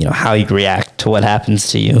by how you react to what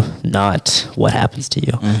happens to you, not what happens to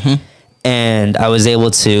you. Mm-hmm. And I was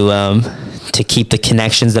able to keep the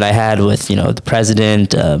connections that I had with the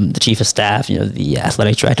president, the chief of staff, the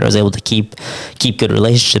athletic director. I was able to keep good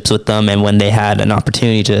relationships with them. And when they had an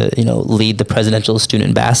opportunity to lead the presidential student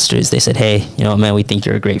ambassadors, they said, hey, man, we think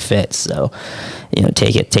you're a great fit. So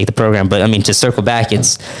take the program. But I mean, to circle back,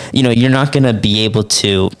 it's you're not going to be able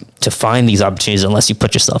to find these opportunities unless you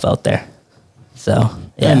put yourself out there. So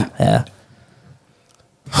yeah.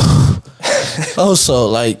 Also,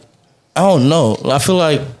 like, I don't know. I feel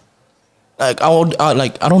like I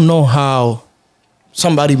don't know how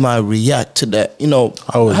somebody might react to that.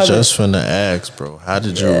 I was just finna ask, bro. How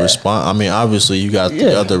did you respond? I mean, obviously you got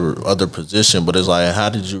the other position, but it's like, how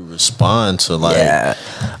did you respond to like? Yeah.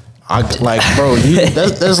 That's like I don't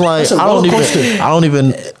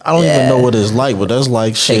even know what it's like, but that's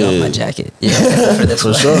like shit. Take off my jacket. Yeah,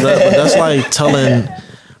 for sure. But that's like telling.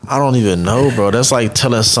 I don't even know, bro. That's like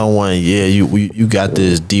telling someone, you got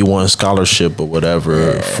this D1 scholarship or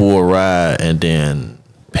whatever, full ride, and then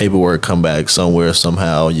paperwork come back somewhere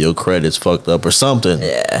somehow your credit's fucked up or something.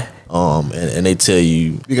 Yeah. And they tell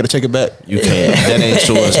you gotta take it back. You can't. That ain't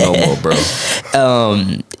yours no more, bro.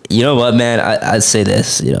 You know what, man? I'd say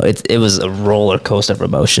this. It was a roller coaster of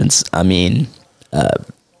emotions. I mean,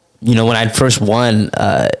 when I first won.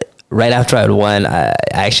 Right after I had won, I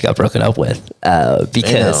actually got broken up with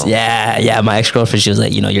because my ex-girlfriend, she was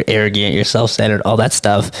like, you're arrogant, you're self-centered, all that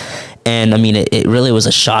stuff. And I mean, it really was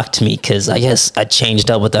a shock to me because I guess I changed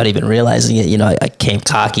up without even realizing it. I came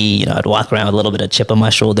cocky. I'd walk around with a little bit of chip on my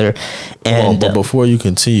shoulder. And but before you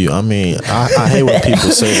continue, I mean, I hate when people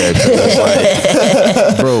say that because it's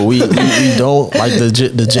like, bro, we don't like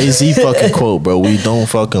the Jay-Z fucking quote, bro. We don't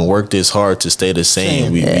fucking work this hard to stay the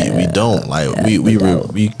same. We don't like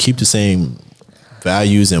we keep the same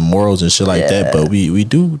values and morals and shit like that, but we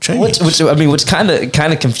do change. Which kind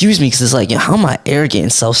of confused me, because it's like, you know, how am I arrogant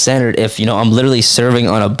and self-centered if, you know, I'm literally serving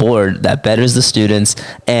on a board that betters the students,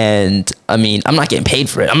 and I mean, I'm not getting paid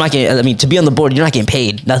for it. I'm not getting. I mean, to be on the board, you're not getting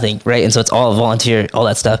paid nothing, right? And so it's all volunteer, all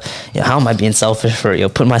that stuff. You know, how am I being selfish for, you know,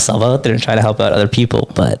 putting myself out there and trying to help out other people?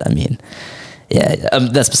 But I mean, yeah,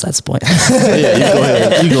 that's besides the point.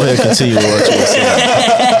 Yeah, you go ahead and continue what you were saying.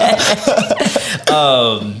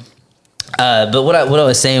 But what I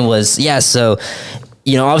was saying was, yeah, so,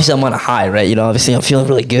 you know, obviously I'm on a high, right? You know, obviously I'm feeling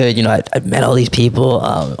really good. You know, I met all these people,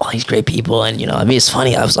 all these great people. And, you know, I mean, it's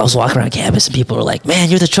funny. I was walking around campus and people were like, man,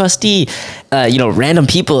 you're the trustee, you know, random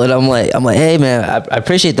people. And I'm like, hey man, I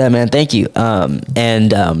appreciate that, man. Thank you.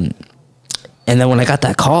 And then when I got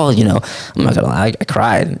that call, you know, I'm not gonna lie, I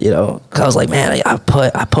cried, you know, cause I was like, man, I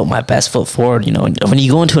put my best foot forward, you know. And when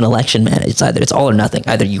you go into an election, man, it's all or nothing.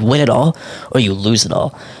 Either you win it all or you lose it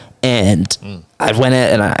all. And I went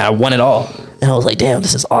it and I won it all. And I was like, damn,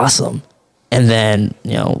 this is awesome. And then,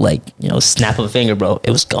 you know, like, you know, snap of a finger, bro,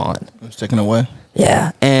 it was gone. It was taken away.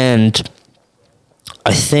 Yeah. And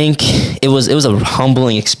I think it was a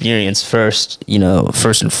humbling experience first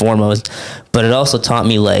and foremost, but it also taught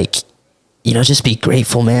me, like, you know, just be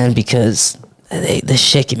grateful, man, because this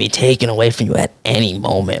shit can be taken away from you at any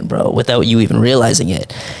moment, bro, without you even realizing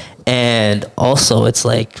it. And also, it's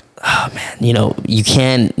like, oh man, you know, you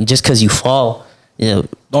can, just because you fall, you know,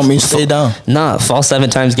 don't mean stay down. Nah, fall 7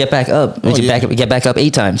 times, get back up. Get back up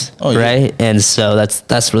 8 times, right? Yeah. And so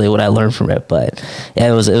that's really what I learned from it. But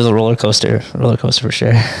yeah, it was a roller coaster for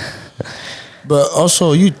sure. But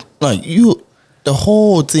also, the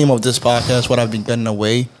whole theme of this podcast, what I've been getting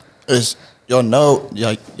away is you're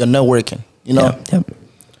networking. You know, Yep.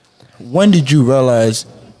 When did you realize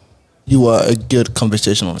you were a good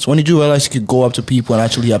conversationalist? When did you realize you could go up to people and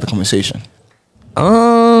actually have a conversation?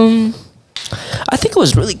 I think it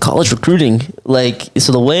was really college recruiting. Like,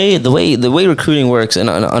 so the way recruiting works, and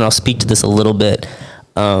I'll speak to this a little bit.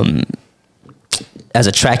 As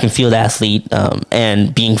a track and field athlete,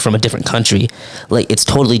 and being from a different country, like, it's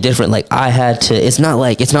totally different. Like, I had to, it's not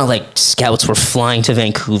like scouts were flying to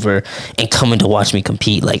Vancouver and coming to watch me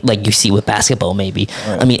compete, like you see with basketball, maybe.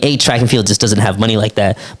 Right. I mean, track and field just doesn't have money like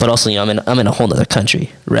that, but also, you know, I'm in a whole nother country,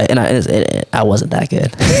 right? And I wasn't that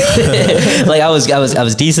good. Like, I was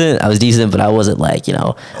decent, but I wasn't, like, you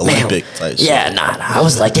know, Olympic type. Yeah, nah. I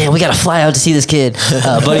was like, damn, we gotta fly out to see this kid.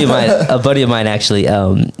 A buddy of mine actually,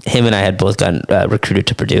 him and I had both gotten recruited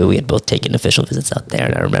to Purdue. We had both taken official visits out there,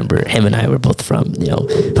 and I remember him and I were both from, you know,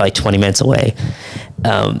 probably 20 minutes away.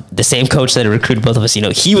 The same coach that had recruited both of us, you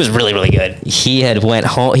know, he was really, really good. He had went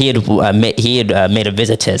home. He had made a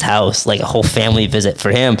visit to his house, like a whole family visit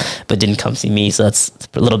for him, but didn't come see me. So that's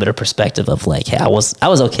a little bit of perspective of, like, hey, I was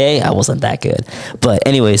okay. I wasn't that good. But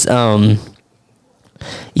anyways,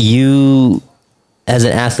 you, as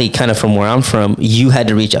an athlete, kind of from where I'm from, you had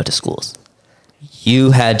to reach out to schools.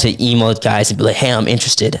 You had to email guys and be like, hey, I'm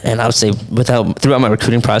interested. And I would say throughout my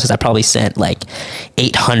recruiting process, I probably sent like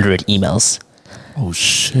 800 emails. Oh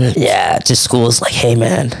shit. Yeah, to schools, like, hey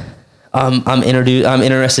man, I'm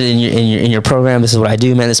interested in your program. This is what I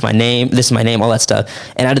do, man. This is my name, all that stuff.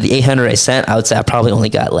 And out of the 800 I sent, I would say I probably only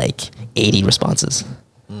got like 80 responses.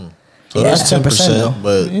 So yeah, that's 10%,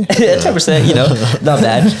 but 10%, you know, not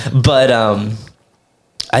bad. But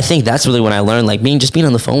I think that's really when I learned, like, being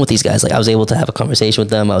on the phone with these guys. Like, I was able to have a conversation with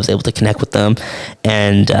them. I was able to connect with them.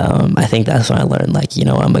 And I think that's when I learned, like, you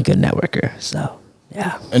know, I'm a good networker. So,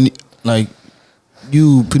 yeah. And, like,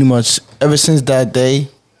 you pretty much, ever since that day,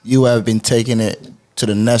 you have been taking it to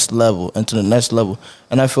the next level and to the next level.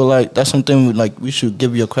 And I feel like that's something, like, we should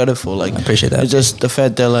give you credit for. Like, I appreciate that. It's just the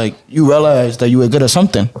fact that, like, you realized that you were good at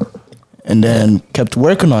something and then kept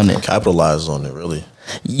working on it. Capitalized on it, really.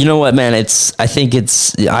 You know what, man? I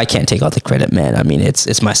can't take all the credit, man. I mean,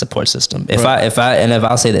 it's my support system.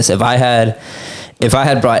 I'll say this, if I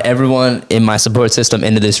had brought everyone in my support system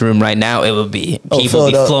into this room right now, it would be people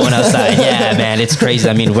be flowing outside. Yeah, man, it's crazy.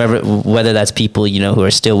 I mean, whether that's people, you know, who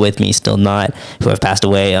are still with me, still not, who have passed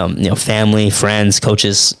away, you know, family, friends,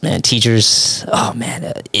 coaches, man, teachers. Oh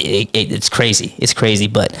man, it's crazy. It's crazy,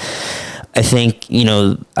 but I think, you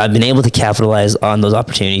know, I've been able to capitalize on those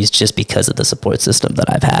opportunities just because of the support system that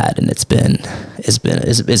I've had, and it's been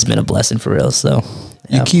a blessing for real. So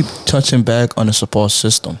yeah. You keep touching back on the support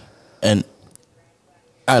system, and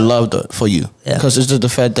I love that for you, because it's just the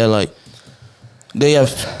fact that, like, they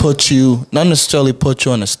have put you, not necessarily put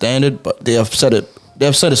you on a standard, but they have set a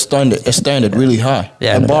standard really high,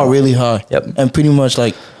 a bar really high, and pretty much,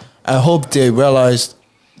 like, I hope they realize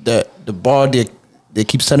that the bar they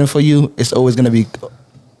keep setting for you is always going to be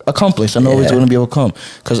accomplished and always going to be overcome.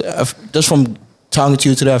 Because just from talking to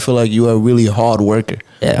you today, I feel like you are a really hard worker.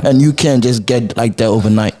 Yeah. And you can't just get like that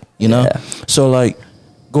overnight, you know? Yeah. So like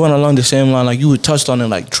going along the same line, like you touched on it,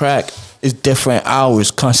 like track is different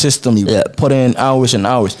hours consistently. Yeah. Put in hours and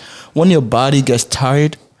hours. When your body gets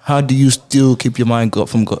tired, how do you still keep your mind keep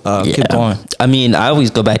going? I mean, I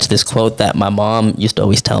always go back to this quote that my mom used to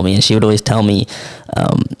always tell me, and she would always tell me,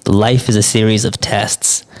 life is a series of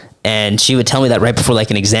tests. And she would tell me that right before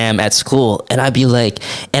like an exam at school. And I'd be like,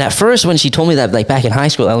 and at first when she told me that, like back in high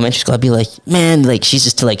school, elementary school, I'd be like, man, like she's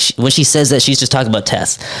just like, when she says that, she's just talking about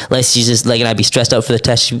tests. Like she's just like, and I'd be stressed out for the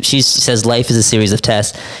test. She says life is a series of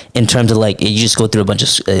tests in terms of like, you just go through a bunch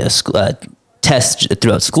of tests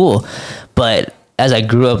throughout school. But as I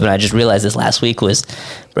grew up and I just realized this last week was,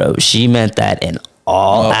 bro, she meant that in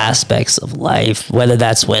all aspects of life, whether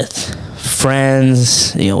that's with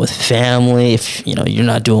friends, you know, with family, if, you know, you're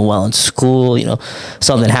not doing well in school, you know,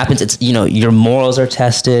 something happens, it's, you know, your morals are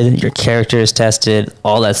tested, your character is tested,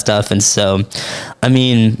 all that stuff. And so, I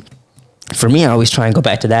mean, for me, I always try and go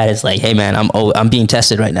back to that. It's like, hey man, I'm being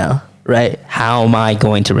tested right now, right? How am I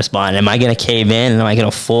going to respond? Am I going to cave in and am I going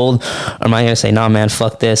to fold? Or am I going to say, nah, man,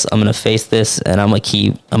 fuck this. I'm going to face this and I'm going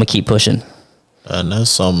to keep pushing. And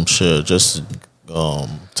that's some shit. Just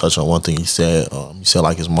touch on one thing he said. He said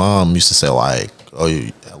like his mom used to say like, "Oh,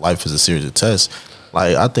 life is a series of tests."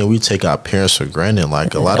 Like I think we take our parents for granted.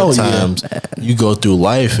 Like a lot of times, you go through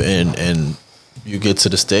life and you get to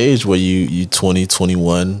the stage where you 20,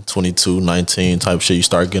 21, 22, 19 type shit. You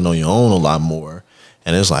start getting on your own a lot more,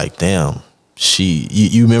 and it's like, damn.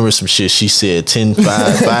 You remember some shit she said 10, 5,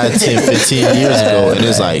 10, 15 years ago, and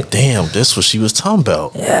it's like, damn, that's what she was talking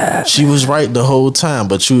about. Yeah, she was right the whole time,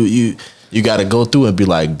 but you got to go through and be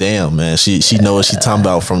like, damn, man, she know what she talking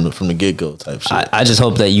about from the get go type shit. I just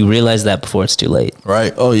hope that you realize that before it's too late.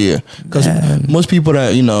 Right? Oh yeah, because most people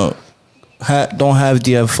that you know don't have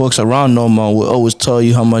the folks around no more will always tell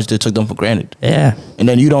you how much they took them for granted. Yeah, and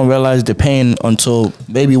then you don't realize the pain until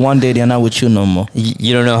maybe one day they're not with you no more.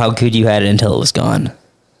 You don't know how good you had it until it was gone.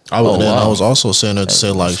 I was also saying that to say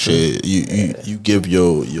like shit. You give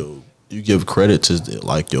you give credit to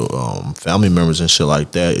like your family members and shit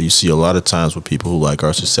like that. You see a lot of times with people who like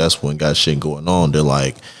are successful and got shit going on, they're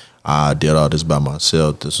like, I did all this by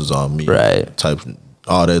myself. This was all me. Right.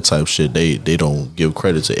 All that type shit. They don't give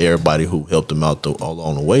credit to everybody who helped them out all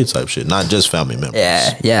along the way type shit. Not just family members.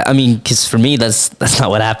 Yeah. I mean, because for me, that's not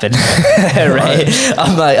what happened, right?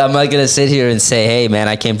 I'm not gonna sit here and say, hey man,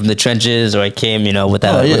 I came from the trenches or I came, you know,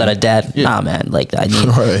 without a dad. Yeah. Nah, man. Like I mean,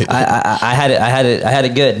 right. I had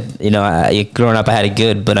it good. You know, growing up, I had it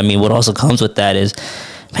good. But I mean, what also comes with that is,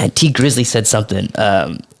 man, T Grizzly said something.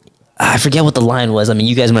 I forget what the line was. I mean,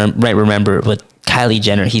 you guys might remember with Kylie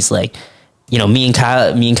Jenner. He's like, you know, me and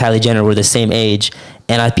Kylie Jenner were the same age,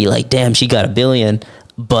 and I'd be like, damn, she got $1 billion.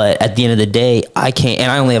 But at the end of the day, I can't,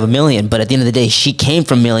 and I only have $1 million. But at the end of the day, she came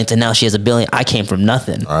from millions, and now she has $1 billion. I came from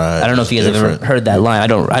nothing. Right, I don't know if you guys have ever heard that line. I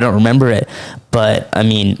don't remember it, but I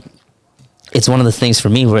mean, it's one of the things for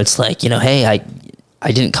me where it's like, you know, hey,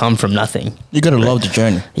 I didn't come from nothing. You gotta love the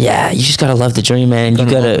journey. Yeah, you just gotta love the journey, man. You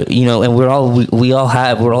gotta, you know, and we're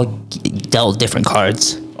all dealt different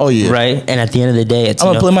cards. Oh yeah, right. And at the end of the day, it's I'm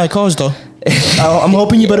gonna play my cards though. I'm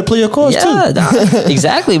hoping you better play your cards too.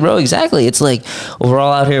 Exactly, bro. Exactly. It's like we're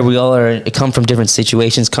all out here. We all come from different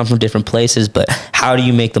situations, come from different places. But how do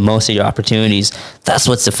you make the most of your opportunities? That's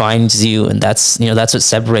what defines you, and that's what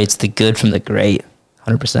separates the good from the great.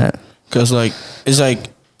 100%. Because like it's like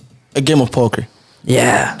a game of poker.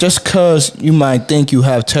 Yeah. Just cause you might think you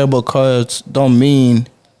have terrible cards, don't mean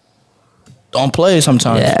don't play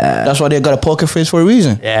sometimes. Yeah. That's why they got a poker face for a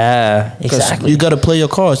reason. Yeah, exactly. You got to play your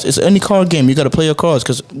cards. It's any card game. You got to play your cards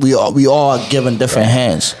because we all are given different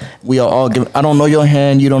hands. We are all given. I don't know your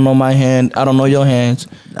hand. You don't know my hand. I don't know your hands.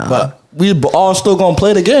 Nah. But we all still gonna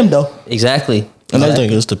play the game though. Exactly. And I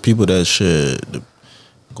think it's the people that should.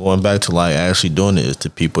 Going back to like actually doing it, is the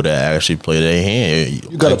people that actually play their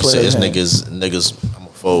hand. You gotta play. It's niggas. I'm a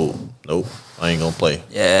fold. Nope, I ain't gonna play.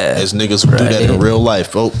 Yeah. It's niggas who do that in real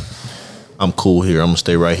life. Oh, I'm cool here. I'm gonna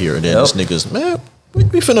stay right here. And then it's niggas, man, we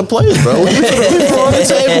finna play it, bro. We finna run the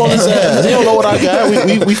table on his ass. He don't know what I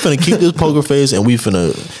got. We finna keep this poker face and we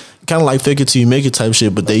finna kind of like fake it till you make it type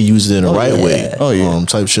shit, but they use it in the right way. Oh yeah,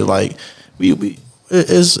 type shit like we.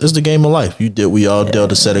 It's the game of life. We all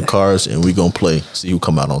dealt a set of cards, and we gonna play. See who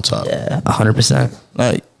come out on top. Yeah, 100%.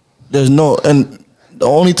 Like there's no, and The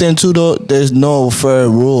only thing too though, there's no fair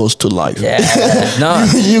rules to life. Yeah, no,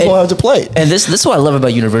 you gonna have to play. And this is what I love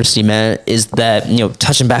about university, man, is that, you know,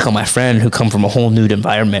 touching back on my friend who come from a whole new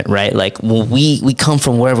environment, right? Like, when we come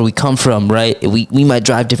from wherever we come from, right? We might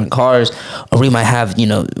drive different cars, or we might have, you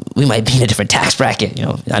know, we might be in a different tax bracket. You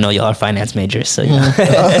know, I know y'all are finance majors, so you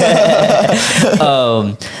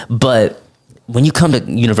know. But when you come to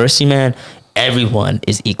university, man, everyone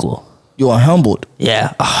is equal. You are humbled.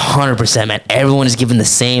 Yeah, 100%, man. Everyone is given the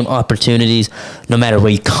same opportunities, no matter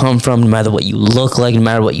where you come from, no matter what you look like, no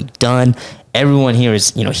matter what you've done. Everyone here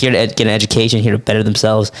is, you know, here to get an education, here to better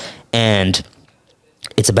themselves, and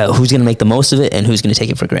it's about who's going to make the most of it and who's going to take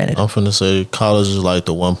it for granted. I'm finna say college is like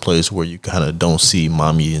the one place where you kind of don't see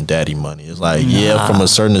mommy and daddy money. It's like, yeah, from a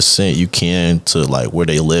certain extent you can, to like where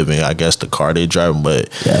they living, I guess the car they driving, but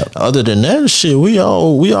other than that shit, we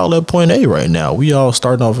all at point A right now. We all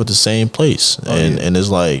starting off at the same place. And it's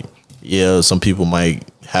like, yeah, some people might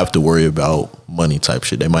have to worry about money type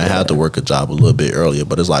shit. They might have to work a job a little bit earlier,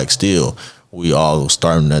 but it's like still we all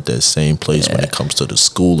starting at that same place when it comes to the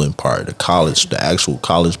schooling part, the college, the actual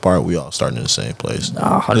college part. We all starting in the same place.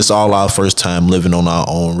 It's all our first time living on our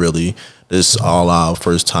own, really. This all our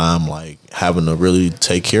first time like having to really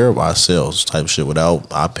take care of ourselves type shit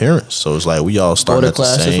without our parents. So it's like we all starting at the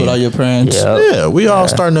same. Without your parents. Yeah, we all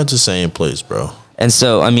starting at the same place, bro. And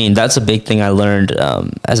so, I mean, that's a big thing I learned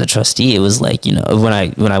as a trustee. It was like, you know, when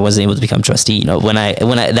I wasn't able to become trustee, you know, when I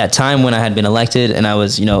that time when I had been elected and I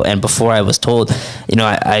was, you know, and before I was told, you know,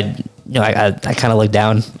 I kind of looked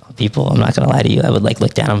down on people. I'm not gonna lie to you. I would like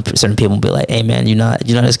look down on certain people and be like, hey man, you're not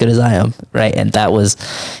as good as I am, right? And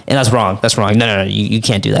that's wrong. That's wrong. No, you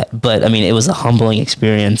can't do that. But I mean, it was a humbling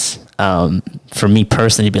experience for me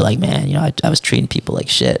personally to be like, man, you know, I was treating people like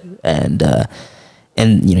shit, and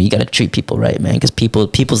you know, you got to treat people right, man, because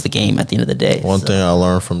people's the game at the end of the day. One thing I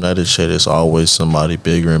learned from that is shit, it's always somebody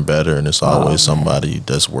bigger and better, and it's always somebody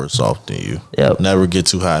that's worse off than you. Yep. Never get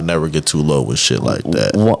too high, never get too low with shit like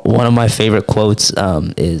that. One of my favorite quotes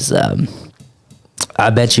is, I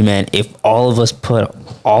bet you, man, if all of us put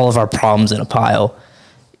all of our problems in a pile,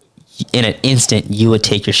 in an instant, you would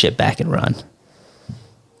take your shit back and run.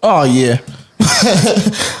 Oh yeah,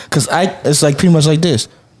 because it's like pretty much like this.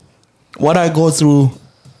 What I go through,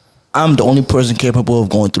 I'm the only person capable of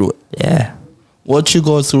going through it. Yeah. What you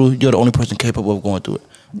go through, you're the only person capable of going through it.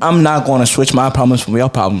 I'm not going to switch my problems from your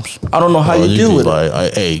problems. I don't know how you deal with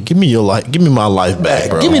it. Hey, give me your life. Give me my life back,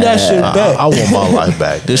 bro. Give me that shit back. I want my life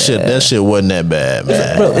back. That shit wasn't that bad,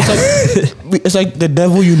 man. Bro, it's like the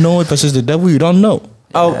devil you know versus the devil you don't know.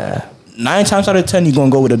 9 times out of 10, you're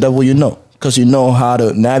going to go with the devil you know, because you know how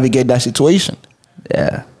to navigate that situation.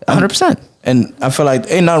 Yeah, 100%. And I feel like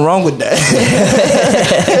ain't nothing wrong with that.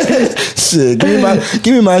 Shit,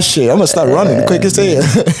 give me my shit. I'm gonna start running the quickest thing.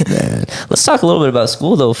 Man. Let's talk a little bit about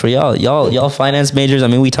school though. For y'all finance majors. I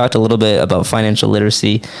mean, we talked a little bit about financial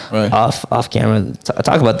literacy off camera.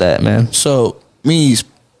 Talk about that, man. So for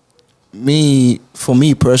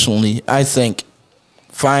me personally, I think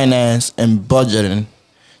finance and budgeting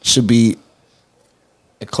should be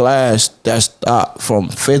a class that's taught from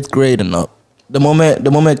 5th grade and up. The moment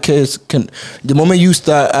you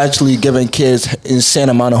start actually giving kids insane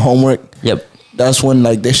amount of homework, yep, that's when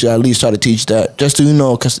like they should at least try to teach that, just to, you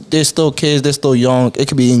know, because they're still kids, they're still young. It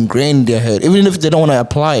could be ingrained in their head, even if they don't want to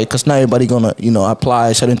apply it, because not everybody gonna, you know,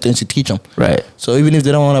 apply certain things you teach them. Right. So even if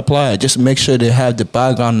they don't want to apply it, just make sure they have the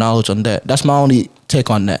background knowledge on that. That's my only take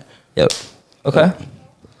on that. Yep. Okay.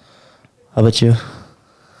 How about you?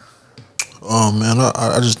 Oh man,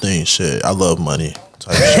 I just think shit. I love money.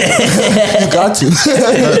 You got to.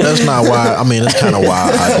 That's not why. I mean, that's kind of why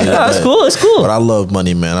I did it. No, it's cool. It's cool. But I love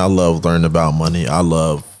money, man. I love learning about money. I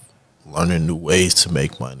love learning new ways to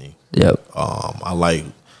make money. Yep. I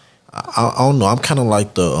don't know. I'm kind of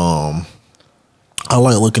like I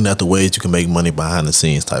like looking at the ways you can make money behind the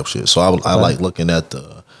scenes type shit. So I like looking at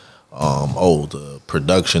the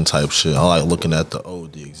production type shit. I like looking at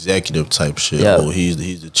the executive type shit. Yep.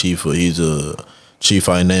 He's a chief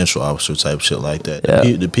financial officer type shit like that.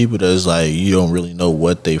 Yep. The people that's like, you don't really know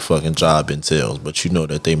what they fucking job entails, but you know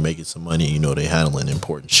that they making some money, you know they handling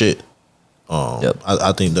important shit.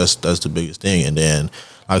 I think that's the biggest thing. And then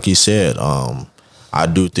like he said, I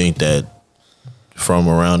do think that from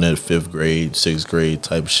around that 5th grade, 6th grade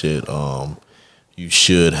type shit, you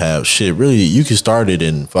should have shit. Really, you can start it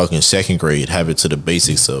in fucking 2nd grade. Have it to the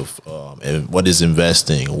basics of what is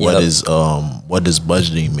investing, what is what does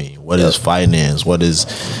budgeting mean, what is finance, what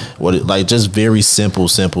like just very simple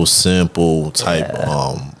type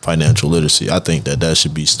financial literacy. I think that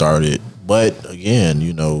should be started. But again,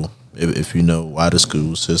 you know, if you know why the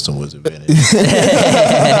school system was invented,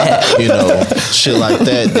 shit like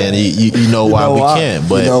that, then you know why we can't.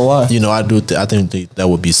 But I think that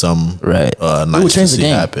would be some right. Nice it would change to the see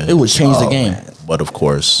game. happen. It would change the game. Man. But of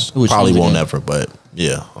course, would probably won't game. ever. But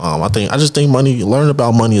yeah, I just think learning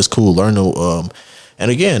about money is cool. Learn to and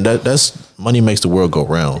again, that's money makes the world go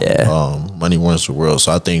round. Yeah. Money runs the world.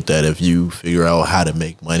 So I think that if you figure out how to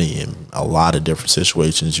make money in a lot of different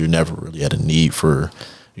situations, you're never really at a need for,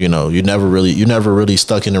 you're never really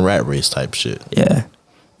stuck in the rat race type shit. Yeah.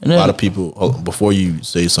 And a lot of people, before you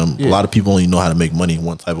say something, a lot of people only know how to make money in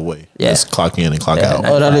one type of way. Yeah. Just clock in and clock out.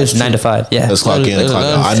 Oh, that is 9 to 5. Yeah. Let's clock in and clock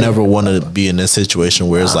out. I never want to be in that situation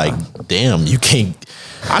where it's like, damn,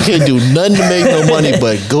 I can't do nothing to make no money,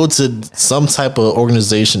 but go to some type of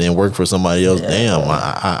organization and work for somebody else. Damn,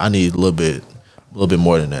 I need a little bit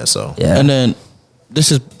more than that. So yeah. And then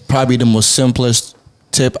this is probably the most simplest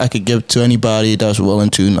tip I could give to anybody that's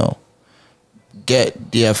willing to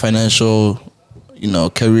get their financial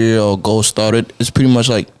career or goal started. It's pretty much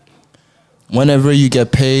like whenever you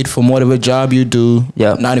get paid from whatever job you do,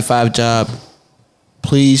 9-to-5 job,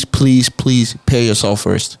 please pay yourself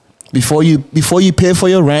first. Before you pay for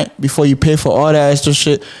your rent, before you pay for all that extra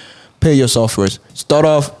shit, pay yourself first. Start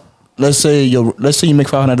off. Let's say you make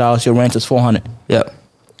 $500. Your rent is $400. Yep.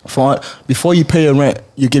 Before you pay your rent,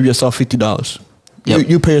 you give yourself $50. Yep.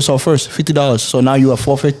 You pay yourself first $50. So now you have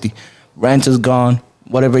 $450. Rent is gone.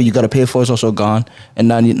 Whatever you gotta pay for is also gone. And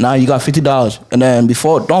now you got $50. And then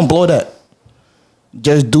don't blow that.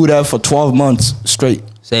 Just do that for 12 months straight.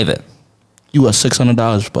 Save it. You are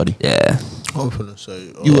 $600, buddy. Yeah. I'm gonna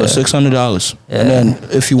say You are $600, and then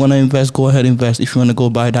if you want to invest, go ahead and invest. If you want to go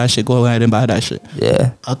buy that shit, go ahead and buy that shit.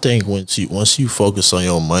 Yeah, I think once you focus on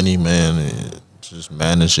your money, man, and just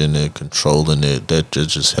managing it, controlling it, that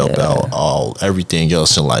just help out everything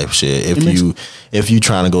else in life. Shit, if you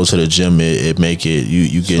trying to go to the gym, it make it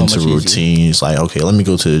you get into routines. Like, okay, let me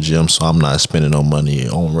go to the gym, so I'm not spending no money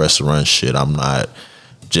on restaurant shit. I'm not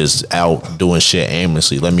just out doing shit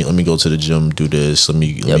aimlessly. Let me go to the gym, do this. Let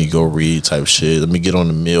me go read type shit. Let me get on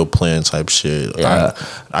the meal plan type shit. Yeah.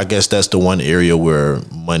 I guess that's the one area where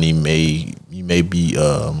money you may be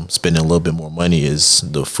spending a little bit more money is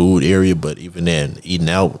the food area. But even then, eating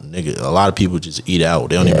out, nigga, a lot of people just eat out.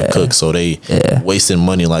 They don't even cook, so they wasting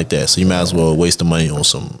money like that. So you might as well waste the money on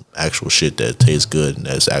some actual shit that tastes good and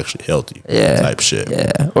that's actually healthy type shit.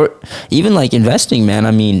 Yeah, or even like investing, man.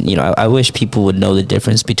 I mean, I wish people would know the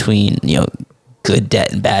difference between good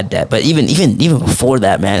debt and bad debt. But even before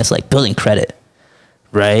that, man, it's like building credit.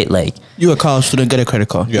 Right, like you a college student, get a credit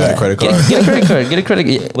card. You got a credit card. Get a credit card. Get a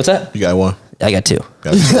credit. What's that? You got one. I got 2.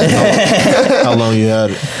 How long you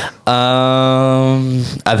had it?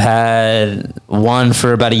 I've had one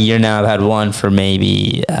for about a year now. I've had one for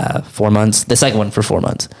maybe 4 months. The second one for 4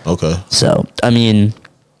 months. Okay. So I mean,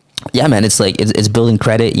 yeah, man, it's like it's building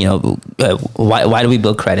credit. Why do we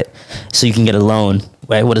build credit? So you can get a loan.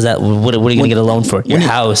 Right? What is that? What are you gonna get a loan for? Your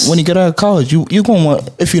house. When you get out of college, you gonna want,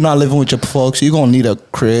 if you're not living with your folks, you're gonna need a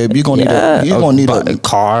crib. You're gonna need a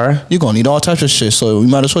car. You're gonna need all types of shit. So you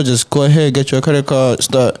might as well just go ahead, get your credit card,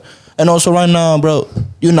 start. And also right now, bro,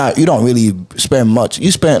 you don't really spend much.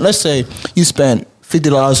 Let's say you spend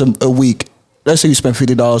 $50 a week. Let's say you spend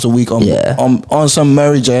 $50 a week on some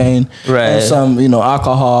Mary Jane, right? And some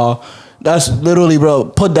alcohol. That's literally, bro.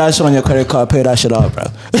 Put that shit on your credit card. Pay that shit off, bro.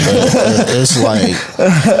 It's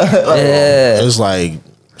like,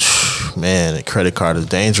 man, a credit card is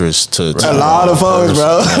dangerous to a lot of folks,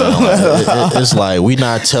 bro. It's like we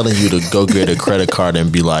not telling you to go get a credit card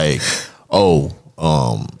and be like, go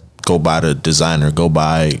buy the designer, go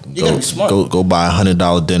buy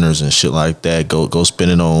 $100 dinners and shit like that. Go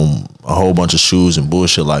spend it on a whole bunch of shoes and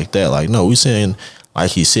bullshit like that. Like, no, we saying,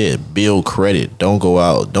 like he said, build credit. Don't go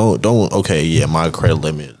out. Don't. Okay, yeah, my credit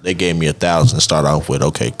limit. They gave me 1,000 to start off with.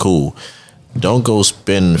 Okay, cool. Don't go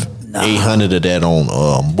spend 800 of that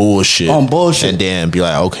on bullshit. And then be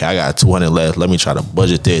like, okay, I got 200 left. Let me try to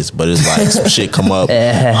budget this. But it's like some shit come up,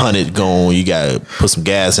 100 going. You got to put some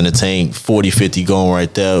gas in the tank. 40, 50 going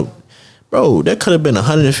right there. Bro, that could have been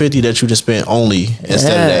 150 that you just spent only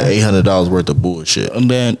instead of that $800 worth of bullshit. And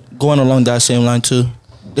then going along that same line too.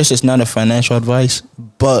 This is not a financial advice,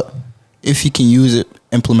 but if you can use it,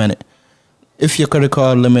 implement it. If your credit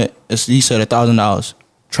card limit is, you said $1,000,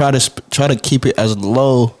 try to keep it as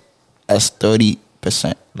low as 30%.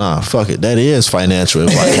 Nah, fuck it. That is financial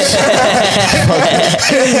advice.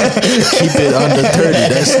 Keep it under 30.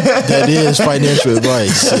 That is financial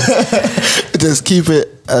advice. Just keep it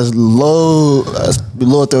as low as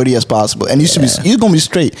below 30 as possible, and you're gonna be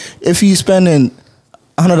straight. If you spending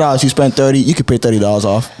 $100, you spend $30, you could pay $30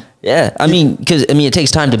 off. Yeah, I mean, because it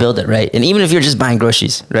takes time to build it, right? And even if you're just buying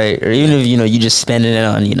groceries, right, or even if you just spending it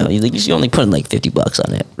on, you only putting like $50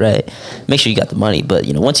 on it, right? Make sure you got the money, but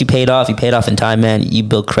once you paid off in time, man. You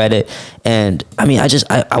build credit, and I mean,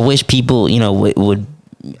 I wish people, would.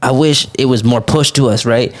 I wish it was more pushed to us,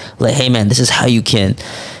 right? Like, hey, man, this is how you can,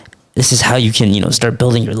 start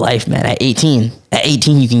building your life, man. At 18,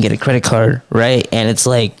 you can get a credit card, right? And it's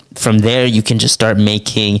like, from there, you can just start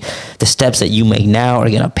making the steps that you make now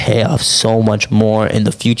are going to pay off so much more in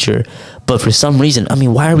the future. But for some reason, I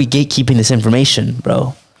mean, why are we gatekeeping this information,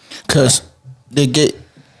 bro? Because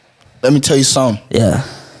let me tell you something. Yeah.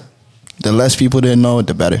 The less people that know,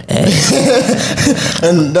 the better. Hey.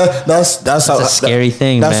 And that's how a scary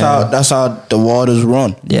thing. That's how the world is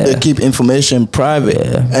run. Yeah. They keep information private,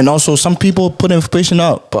 and also some people put information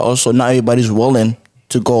out, but also not everybody's willing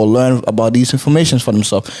to go learn about these informations for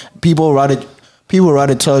themselves. People rather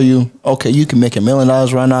tell you, okay, you can make $1 million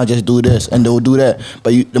right now, just do this, and they'll do that.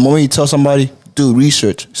 But the moment you tell somebody, do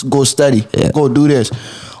research, go study, go do this.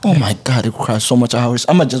 Oh my God, it requires so much hours.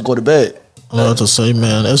 I might just go to bed. I know what to say,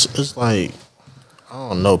 man. It's like, I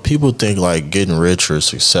don't know. People think like getting rich or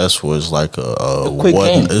successful is like a quick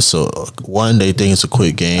game. It's they think it's a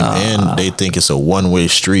quick game, and they think it's a one-way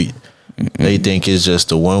street. They think it's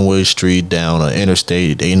just a one-way street down an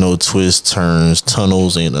interstate. Ain't no twists, turns,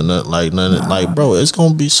 tunnels, ain't nothing like nothing. Like, bro, it's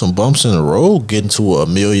gonna be some bumps in the road. Getting to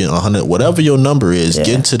 1 million, 100, whatever your number is,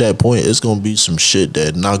 getting to that point, it's gonna be some shit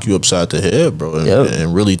that knock you upside the head, bro,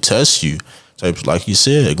 and really test you. Like you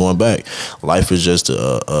said, going back, life is just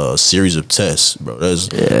a series of tests, bro. That's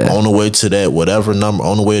on the way to that whatever number,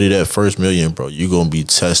 on the way to that first million, bro. You're gonna be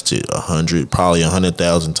tested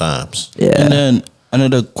 100,000 times. Yeah. And then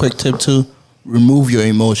another quick tip too: remove your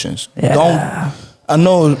emotions. Yeah. I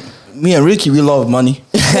know me and Ricky, we love money,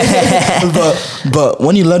 but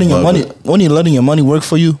when you're letting your money work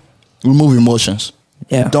for you, remove emotions.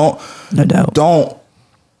 Yeah. No doubt.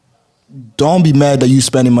 Don't be mad that you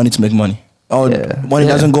spending money to make money. Or when it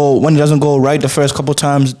doesn't go right the first couple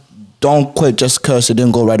times, don't quit just because it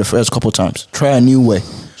didn't go right the first couple times. Try a new way.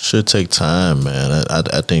 Should take time, man.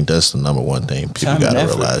 I think that's the number one thing people gotta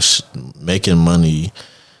realize. Making money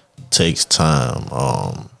takes time.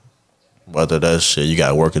 Whether that shit, you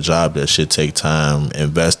gotta work a job, that shit take time.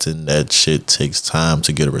 Investing, that shit takes time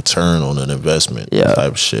to get a return on an investment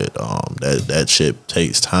type shit. That shit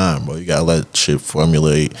takes time, bro. You gotta let shit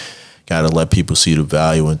formulate. Gotta let people see the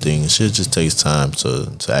value in things. Shit just takes time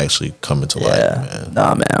to actually come into life, man.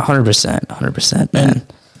 Nah, man, 100%, man.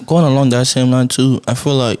 And going along that same line too, I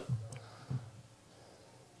feel like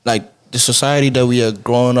the society that we are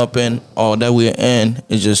growing up in or that we're in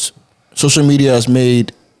is just, social media has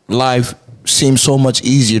made life seem so much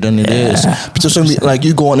easier than it is. Social media, like,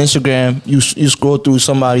 you go on Instagram, you scroll through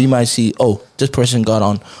somebody, you might see, oh, this person got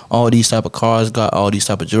on all these type of cars, got all these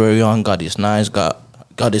type of jewelry on, got this nice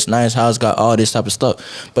house, got all this type of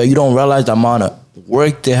stuff, but you don't realize the amount of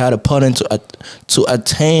work they had to put into to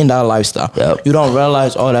attain that lifestyle. You don't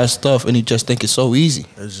realize all that stuff, and you just think it's so easy.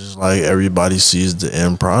 It's just like everybody sees the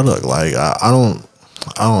end product. Like, I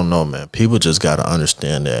don't know, man. People just got to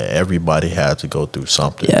understand that everybody had to go through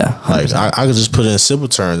something. Yeah, 100%. Like, I could just put it in simple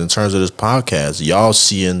terms. In terms of this podcast, y'all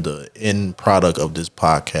seeing the end product of this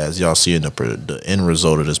podcast. Y'all seeing the end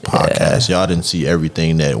result of this podcast. Y'all didn't see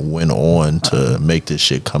everything that went on to make this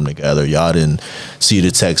shit come together. Y'all didn't see the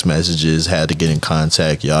text messages, had to get in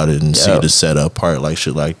contact. Y'all didn't see the setup part, like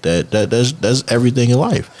shit like that. That's everything in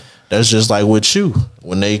life. That's just like with you.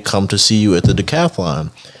 When they come to see you at the decathlon,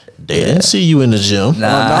 they didn't see you in the gym.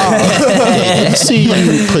 They didn't see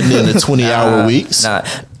you putting in the 20-hour weeks.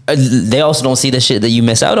 They also don't see the shit that you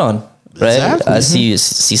miss out on, right? Exactly. I see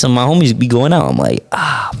some of my homies be going out. I'm like,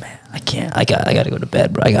 man, I can't. I got to go to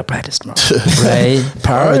bed, bro. I got practice tomorrow, right?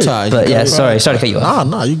 Prioritize. But yeah, sorry to cut you off.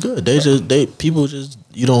 Nah, you good. People just,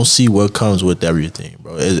 you don't see what comes with everything,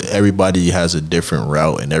 bro. Everybody has a different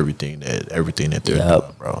route and everything that they're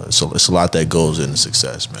doing, bro. So it's a lot that goes into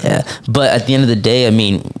success, man. Yeah, but at the end of the day, I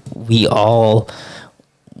mean, we all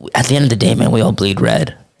bleed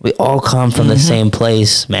red. We all come from the same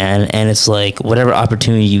place, man. And it's like, whatever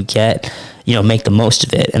opportunity you get, make the most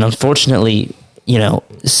of it. And unfortunately,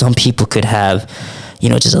 some people could have,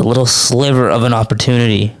 just a little sliver of an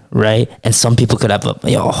opportunity, right? And some people could have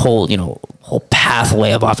a whole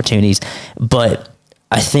pathway of opportunities. But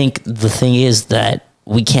I think the thing is that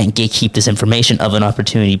we can't gatekeep this information of an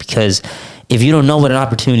opportunity, because if you don't know what an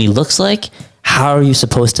opportunity looks like, how are you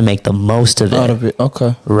supposed to make the most of it? Out of it,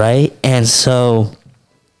 okay. Right? And so,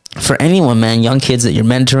 for anyone, man, young kids that you're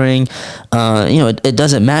mentoring, it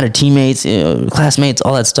doesn't matter, teammates, classmates,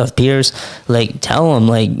 all that stuff, peers, like, tell them,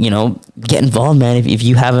 like, get involved, man. If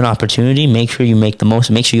you have an opportunity, make sure you make the most.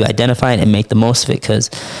 Make sure you identify it and make the most of it. Because,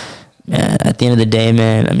 man, at the end of the day,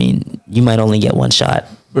 man, I mean, you might only get one shot,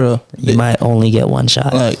 bro. You might only get one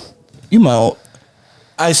shot. Like,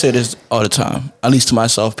 I say this all the time, at least to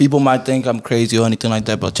myself. People might think I'm crazy or anything like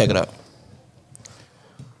that, but check it out.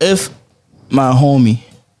 If my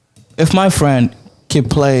friend can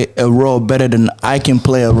play a role better than I can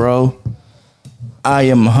play a role, I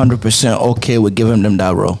am 100% okay with giving them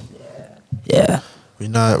that role. Yeah. We're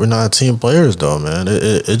not team players though, man.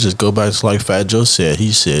 It just go back to like Fat Joe said.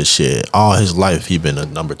 He said shit. All his life he been a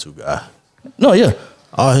number 2 guy. No, yeah.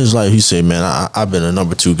 All his life he said, man, I've been a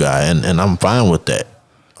number 2 guy, and I'm fine with that.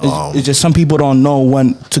 It's just some people don't know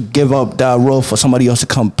when to give up that role for somebody else to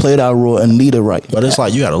come play that role and lead it right. But it's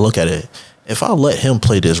like you got to look at it. If I let him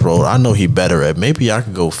play this role, I know he better at. Maybe I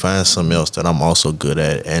could go find something else that I'm also good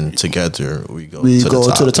at, and together we go to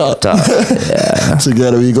the top. Yeah.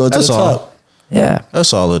 Together we go to That's the all. top. Yeah.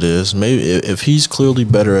 That's all it is. Maybe if he's clearly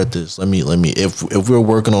better at this, let me. If we're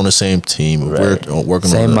working on the same team, if we're working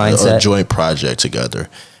Same on a joint project together.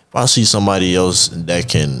 If I see somebody else that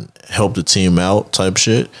can help the team out, type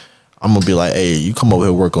shit, I'm gonna be like, hey, you come over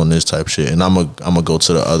here work on this type shit, and I'm gonna go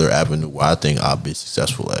to the other avenue where I think I'll be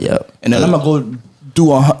successful at. Yep. And then I'm gonna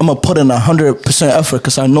put in 100% effort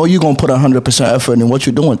because I know you're gonna put 100% effort in what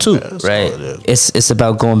you're doing too. Yeah, Right. It's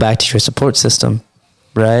about going back to your support system,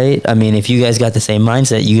 right? I mean, if you guys got the same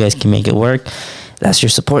mindset, you guys can make it work. That's your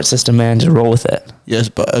support system, man. Just roll with it. Yes,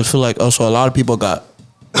 but I feel like also a lot of people got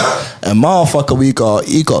a motherfucker we call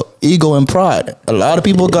ego and pride. A lot of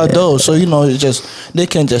people got those, so it's just they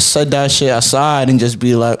can just set that shit aside and just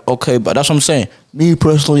be like, okay. But that's what I'm saying. Me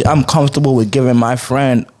personally, I'm comfortable with giving my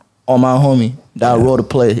friend or my homie that role to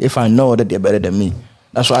play if I know that they're better than me.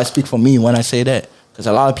 That's why I speak for me when I say that, because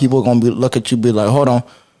a lot of people are gonna look at you, be like, hold on,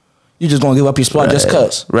 you just gonna give up your spot just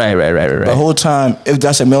cause. Right. The whole time, if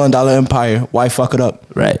that's $1 million empire, why fuck it up?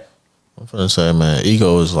 Right. I'm gonna say, man,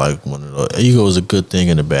 ego is like ego is a good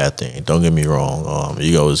thing and a bad thing. Don't get me wrong.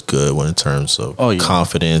 Ego is good when in terms of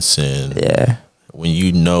confidence and when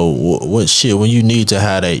you know what shit. When you need to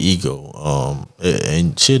have that ego,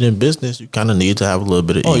 and shit in business, you kind of need to have a little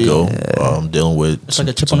bit of ego. Dealing with some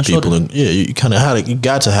people, and you kind of you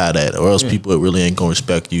got to have that, or else people really ain't gonna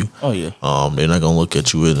respect you. They're not gonna look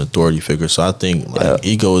at you as an authority figure. So I think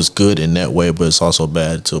ego is good in that way, but it's also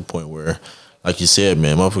bad to a point where, like you said,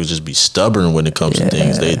 man, motherfuckers just be stubborn when it comes to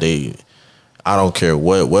things. I don't care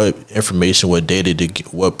what information, what data,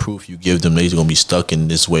 what proof you give them, they're gonna be stuck in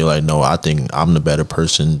this way. Like, no, I think I'm the better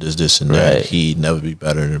person. This and that. He'd never be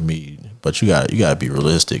better than me. But you gotta be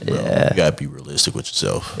realistic, bro. You gotta be realistic with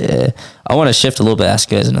yourself. Yeah, I want to shift a little bit.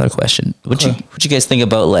 Ask you guys another question. What you guys think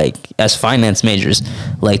about, like, as finance majors,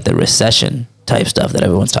 like the recession type stuff that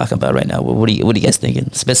everyone's talking about right now? What are you guys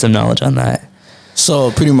thinking? Spit some knowledge on that.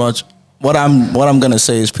 So pretty much, what I'm gonna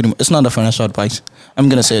say is it's not a financial advice. I'm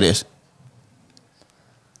gonna say this.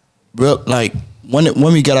 Bro, like when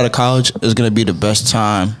we get out of college, it's gonna be the best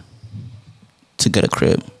time to get a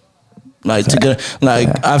crib. Like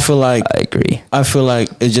I feel like I agree. I feel like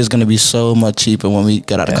it's just gonna be so much cheaper when we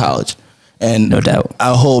get out of college, and no doubt.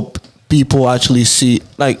 I hope people actually see,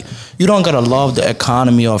 like, you don't gotta love the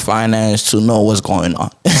economy or finance to know what's going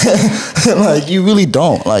on. Like, you really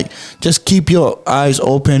don't. Like, just keep your eyes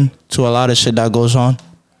open to a lot of shit that goes on,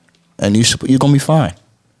 and you're gonna be fine.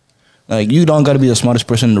 Like, you don't gotta be the smartest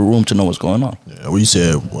person in the room to know what's going on. Yeah, we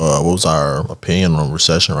said what was our opinion on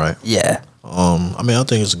recession, right? Yeah. I mean, I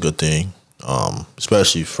think it's a good thing.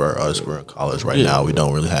 Especially for us, we're in college right now. We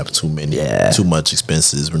don't really have too much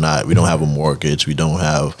expenses. We don't have a mortgage. We don't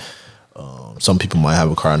have. Some people might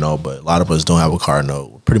have a car note, but a lot of us don't have a car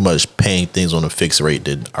note. We're pretty much paying things on a fixed rate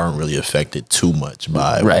that aren't really affected too much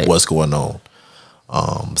by what's going on.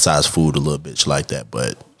 Besides food, a little bit like that,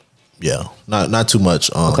 but yeah, not too much.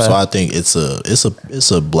 So I think it's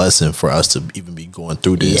a blessing for us to even be going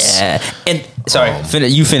through this. Yeah, and sorry,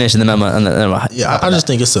 you finish, and then I'm I just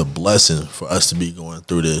think it's a blessing for us to be going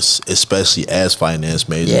through this, especially as finance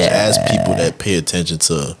majors, as people that pay attention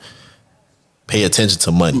to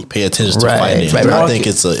money, pay attention to finance. I think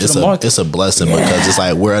it's a blessing because it's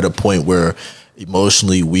like we're at a point where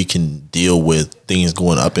emotionally we can deal with things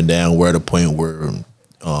going up and down. We're at a point where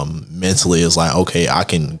mentally it's like, okay, I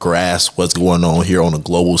can grasp what's going on here on a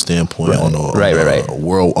global standpoint, on a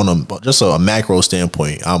world, on just a macro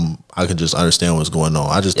standpoint. I can just understand what's going on.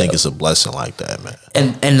 I just think it's a blessing like that, man.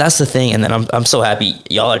 And that's the thing. And then I'm so happy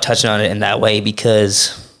y'all are touching on it in that way,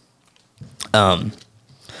 because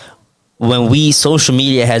when social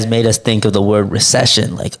media has made us think of the word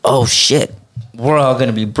recession, like, oh shit, we're all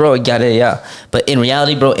gonna be broke. Yeah. But in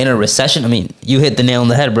reality, bro, in a recession, I mean, you hit the nail on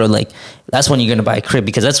the head, bro. Like, that's when you're gonna buy a crib,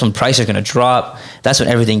 because that's when prices are gonna drop. That's when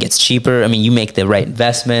everything gets cheaper. I mean, you make the right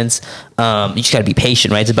investments. You just gotta be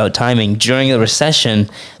patient, right? It's about timing. During the recession,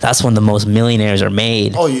 that's when the most millionaires are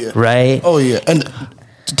made. Oh yeah. Right? Oh yeah. And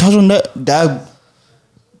to touch on that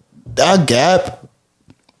gap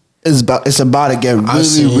is about to get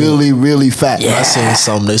really fat. I seen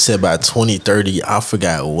something, they said by 2030, I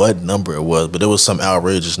forgot what number it was, but it was some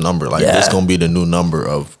outrageous number. Like, it's gonna be the new number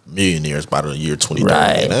of millionaires by the year 2030.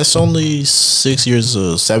 Right. And that's only 7 years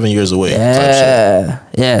away.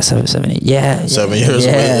 Yeah, 7, 8. Yeah. 7 years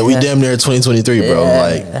away. We damn near 2023, bro.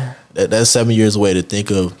 Like, that's 7 years away to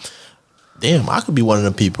think of. Damn, I could be one of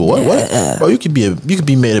them people. What? Bro, you could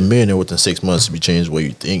be made a millionaire within 6 months if you change the way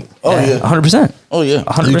you think. Oh yeah, 100%. Oh yeah,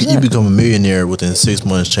 100%. You become a millionaire within 6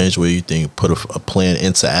 months, change the way you think, put a plan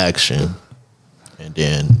into action, and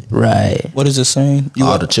then what is it saying?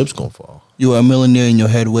 All the chips gonna fall. You were a millionaire in your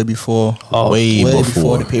head way before. Way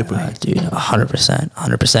before the paper. Dude,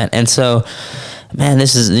 100%. And so, man,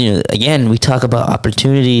 this is, again, we talk about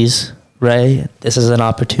opportunities, right? This is an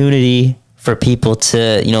opportunity for people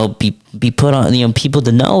to, be put on, people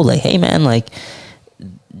to know, like, hey, man, like,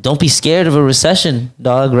 don't be scared of a recession,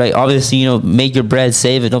 dog, right? Obviously, make your bread,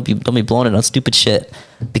 save it. Don't be blowing it on stupid shit,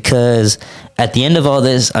 because at the end of all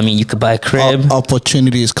this, I mean, you could buy a crib.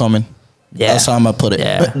 Opportunity is coming. Yeah, that's how I'm gonna put it.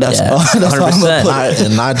 Yeah, that's how I'm gonna put it.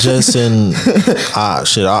 And not just in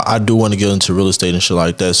shit. I do want to get into real estate and shit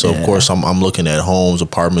like that. So of course I'm looking at homes,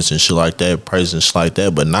 apartments, and shit like that, prices and shit like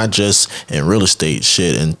that. But not just in real estate,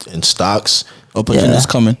 shit, and stocks. Opportunities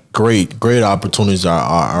coming. Great opportunities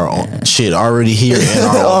are on, shit already here and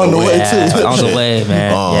are on the way too. On the way,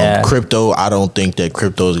 man. Crypto, I don't think that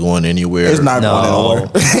crypto is going anywhere. It's not going anywhere.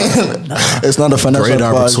 It's not a financial. Great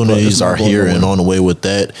opportunities are here and on the way with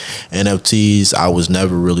that. NFTs, I was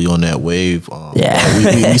never really on that wave.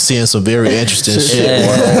 We seeing some very interesting shit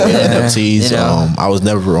going on with NFTs. I was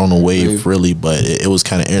never on the wave really, but it was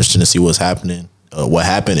kind of interesting to see what's happening. What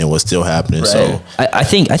happened and what's still happening. Right. So I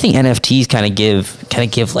think NFTs kind of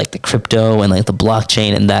give like the crypto and like the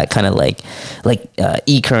blockchain and that kind of like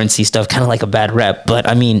e-currency stuff kind of like a bad rep. But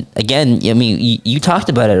I mean, again, you talked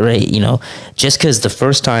about it, right? Just because the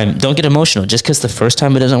first time, don't get emotional. Just because the first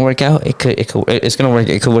time it doesn't work out, it's gonna work.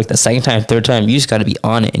 It could work the second time, third time. You just got to be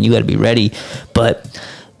on it and you got to be ready. But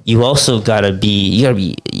you also gotta do your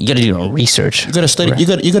own research. You gotta study.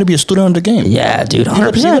 Right. You gotta be a student of the game. Yeah, dude.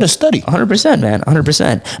 100%. You gotta study. 100%, man.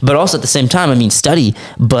 100%. But also at the same time, study.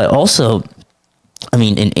 But also,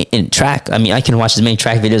 in track. I can watch as many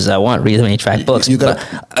track videos as I want, read as many track books. I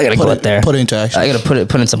gotta go out there, put it into action. I gotta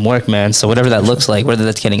put in some work, man. So whatever that looks like, whether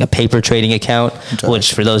that's getting a paper trading account,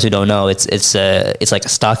 which for those who don't know, it's like a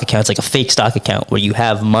stock account. It's like a fake stock account where you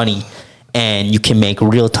have money and you can make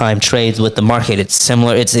real-time trades with the market. It's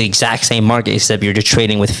similar. It's the exact same market, except you're just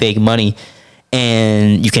trading with fake money,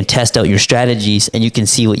 and you can test out your strategies and you can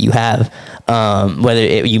see what you have, whether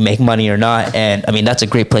you make money or not. And that's a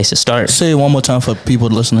great place to start. Say it one more time for people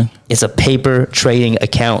listening. It's a paper trading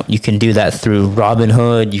account. You can do that through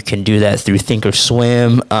Robinhood. You can do that through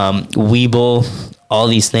Thinkorswim, Webull, all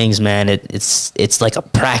these things, man. It's like a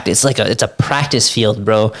practice. It's a practice field,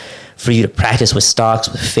 bro, for you to practice with stocks,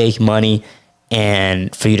 with fake money,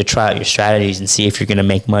 and for you to try out your strategies and see if you're going to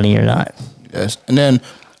make money or not. Yes. And then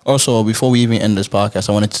also, before we even end this podcast,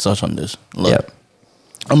 I wanted to touch on this. Look,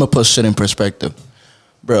 I'm going to put shit in perspective.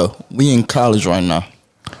 Bro, we in college right now.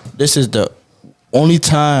 This is the only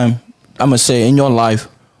time, I'm going to say, in your life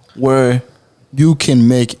where you can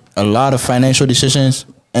make a lot of financial decisions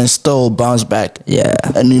and still bounce back. Yeah.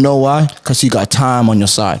 And you know why? Because you got time on your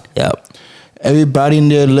side. Yep. Everybody in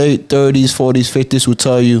their late 30s, 40s, 50s will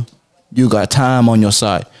tell you, you got time on your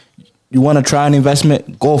side. You want to try an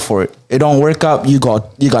investment? Go for it. It don't work out, you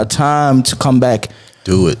got time to come back.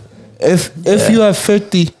 Do it. If you have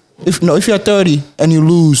 50, if you're 30 and you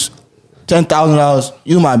lose $10,000,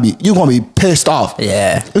 you're gonna be pissed off.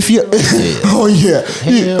 Yeah. If you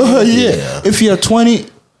If you're 20,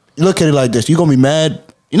 look at it like this. You're gonna be mad.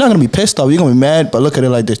 You're not gonna be pissed off. You're gonna be mad, but look at it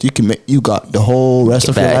like this. You got the whole rest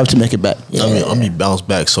of your life to make it back. Yeah. I'm gonna bounce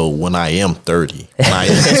back. So when I am 30, when I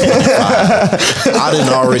am 25, I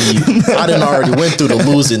didn't already went through the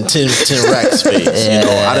losing 10 racks phase.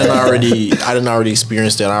 I didn't already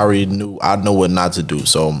experience that. I know what not to do.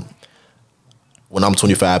 So when I'm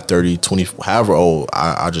 25, 30, 20, however old,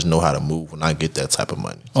 I just know how to move when I get that type of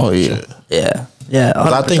money. Oh yeah. Shit. Yeah. Yeah,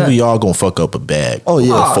 100%. I think we all gonna fuck up a bag. Oh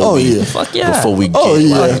yeah. Fuck yeah. Before we get, before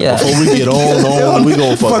we get we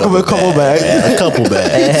gonna fuck up a couple bags. A couple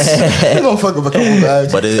bags. We gonna fuck up a couple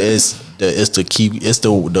bags. But it's it's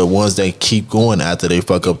the ones that keep going after they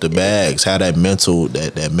fuck up the bags. Have that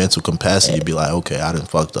mental capacity to be like, okay, I done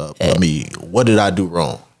fucked up. What did I do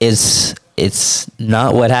wrong? It's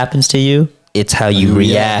not what happens to you. It's how you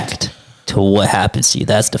react to what happens to you.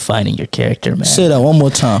 That's defining your character, man. Say that one more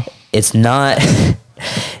time. It's not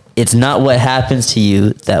it's not what happens to you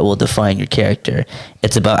that will define your character.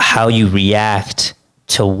 It's about how you react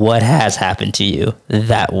to what has happened to you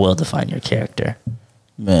that will define your character.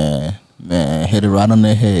 Man, hit it right on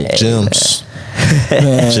the head. Gems.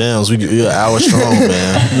 Gems, we're an hour strong,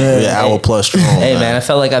 man. We're an hour plus strong. Hey, man, I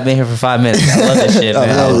felt like I've been here for 5 minutes. I love that shit, man.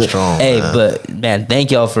 Hour strong, hey, man. but man,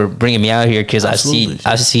 thank y'all for bringing me out here because I've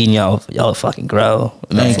seen y'all fucking grow.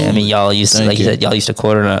 Man. I mean, y'all used to, like you said, y'all used to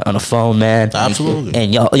quarter on a phone, man. Absolutely.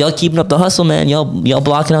 And y'all keeping up the hustle, man. Y'all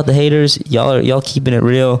blocking out the haters. Y'all keeping it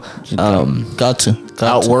real. Got to.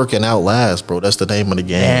 Outwork and outlast, bro. That's the name of the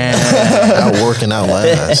game. Outwork and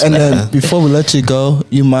outlast. And then before we let you go,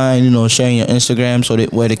 you mind, sharing your Instagram so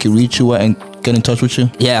that where they can reach you at and get in touch with you?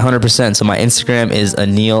 Yeah, 100%. So my Instagram is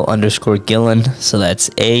Aneel_Gillan. So that's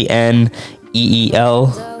ANEEL_.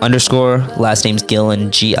 Last name's Gillan,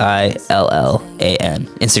 GILLAN.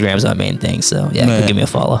 Instagram's my main thing. So yeah, give me a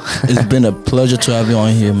follow. It's been a pleasure to have you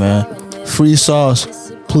on here, man. Free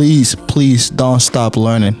Sauce, please don't stop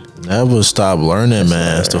learning. Never stop learning,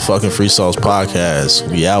 man. It's the fucking Free Sauce Podcast.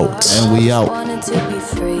 We out. And we out.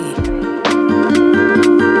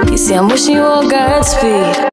 You see, I'm wishing you all Godspeed.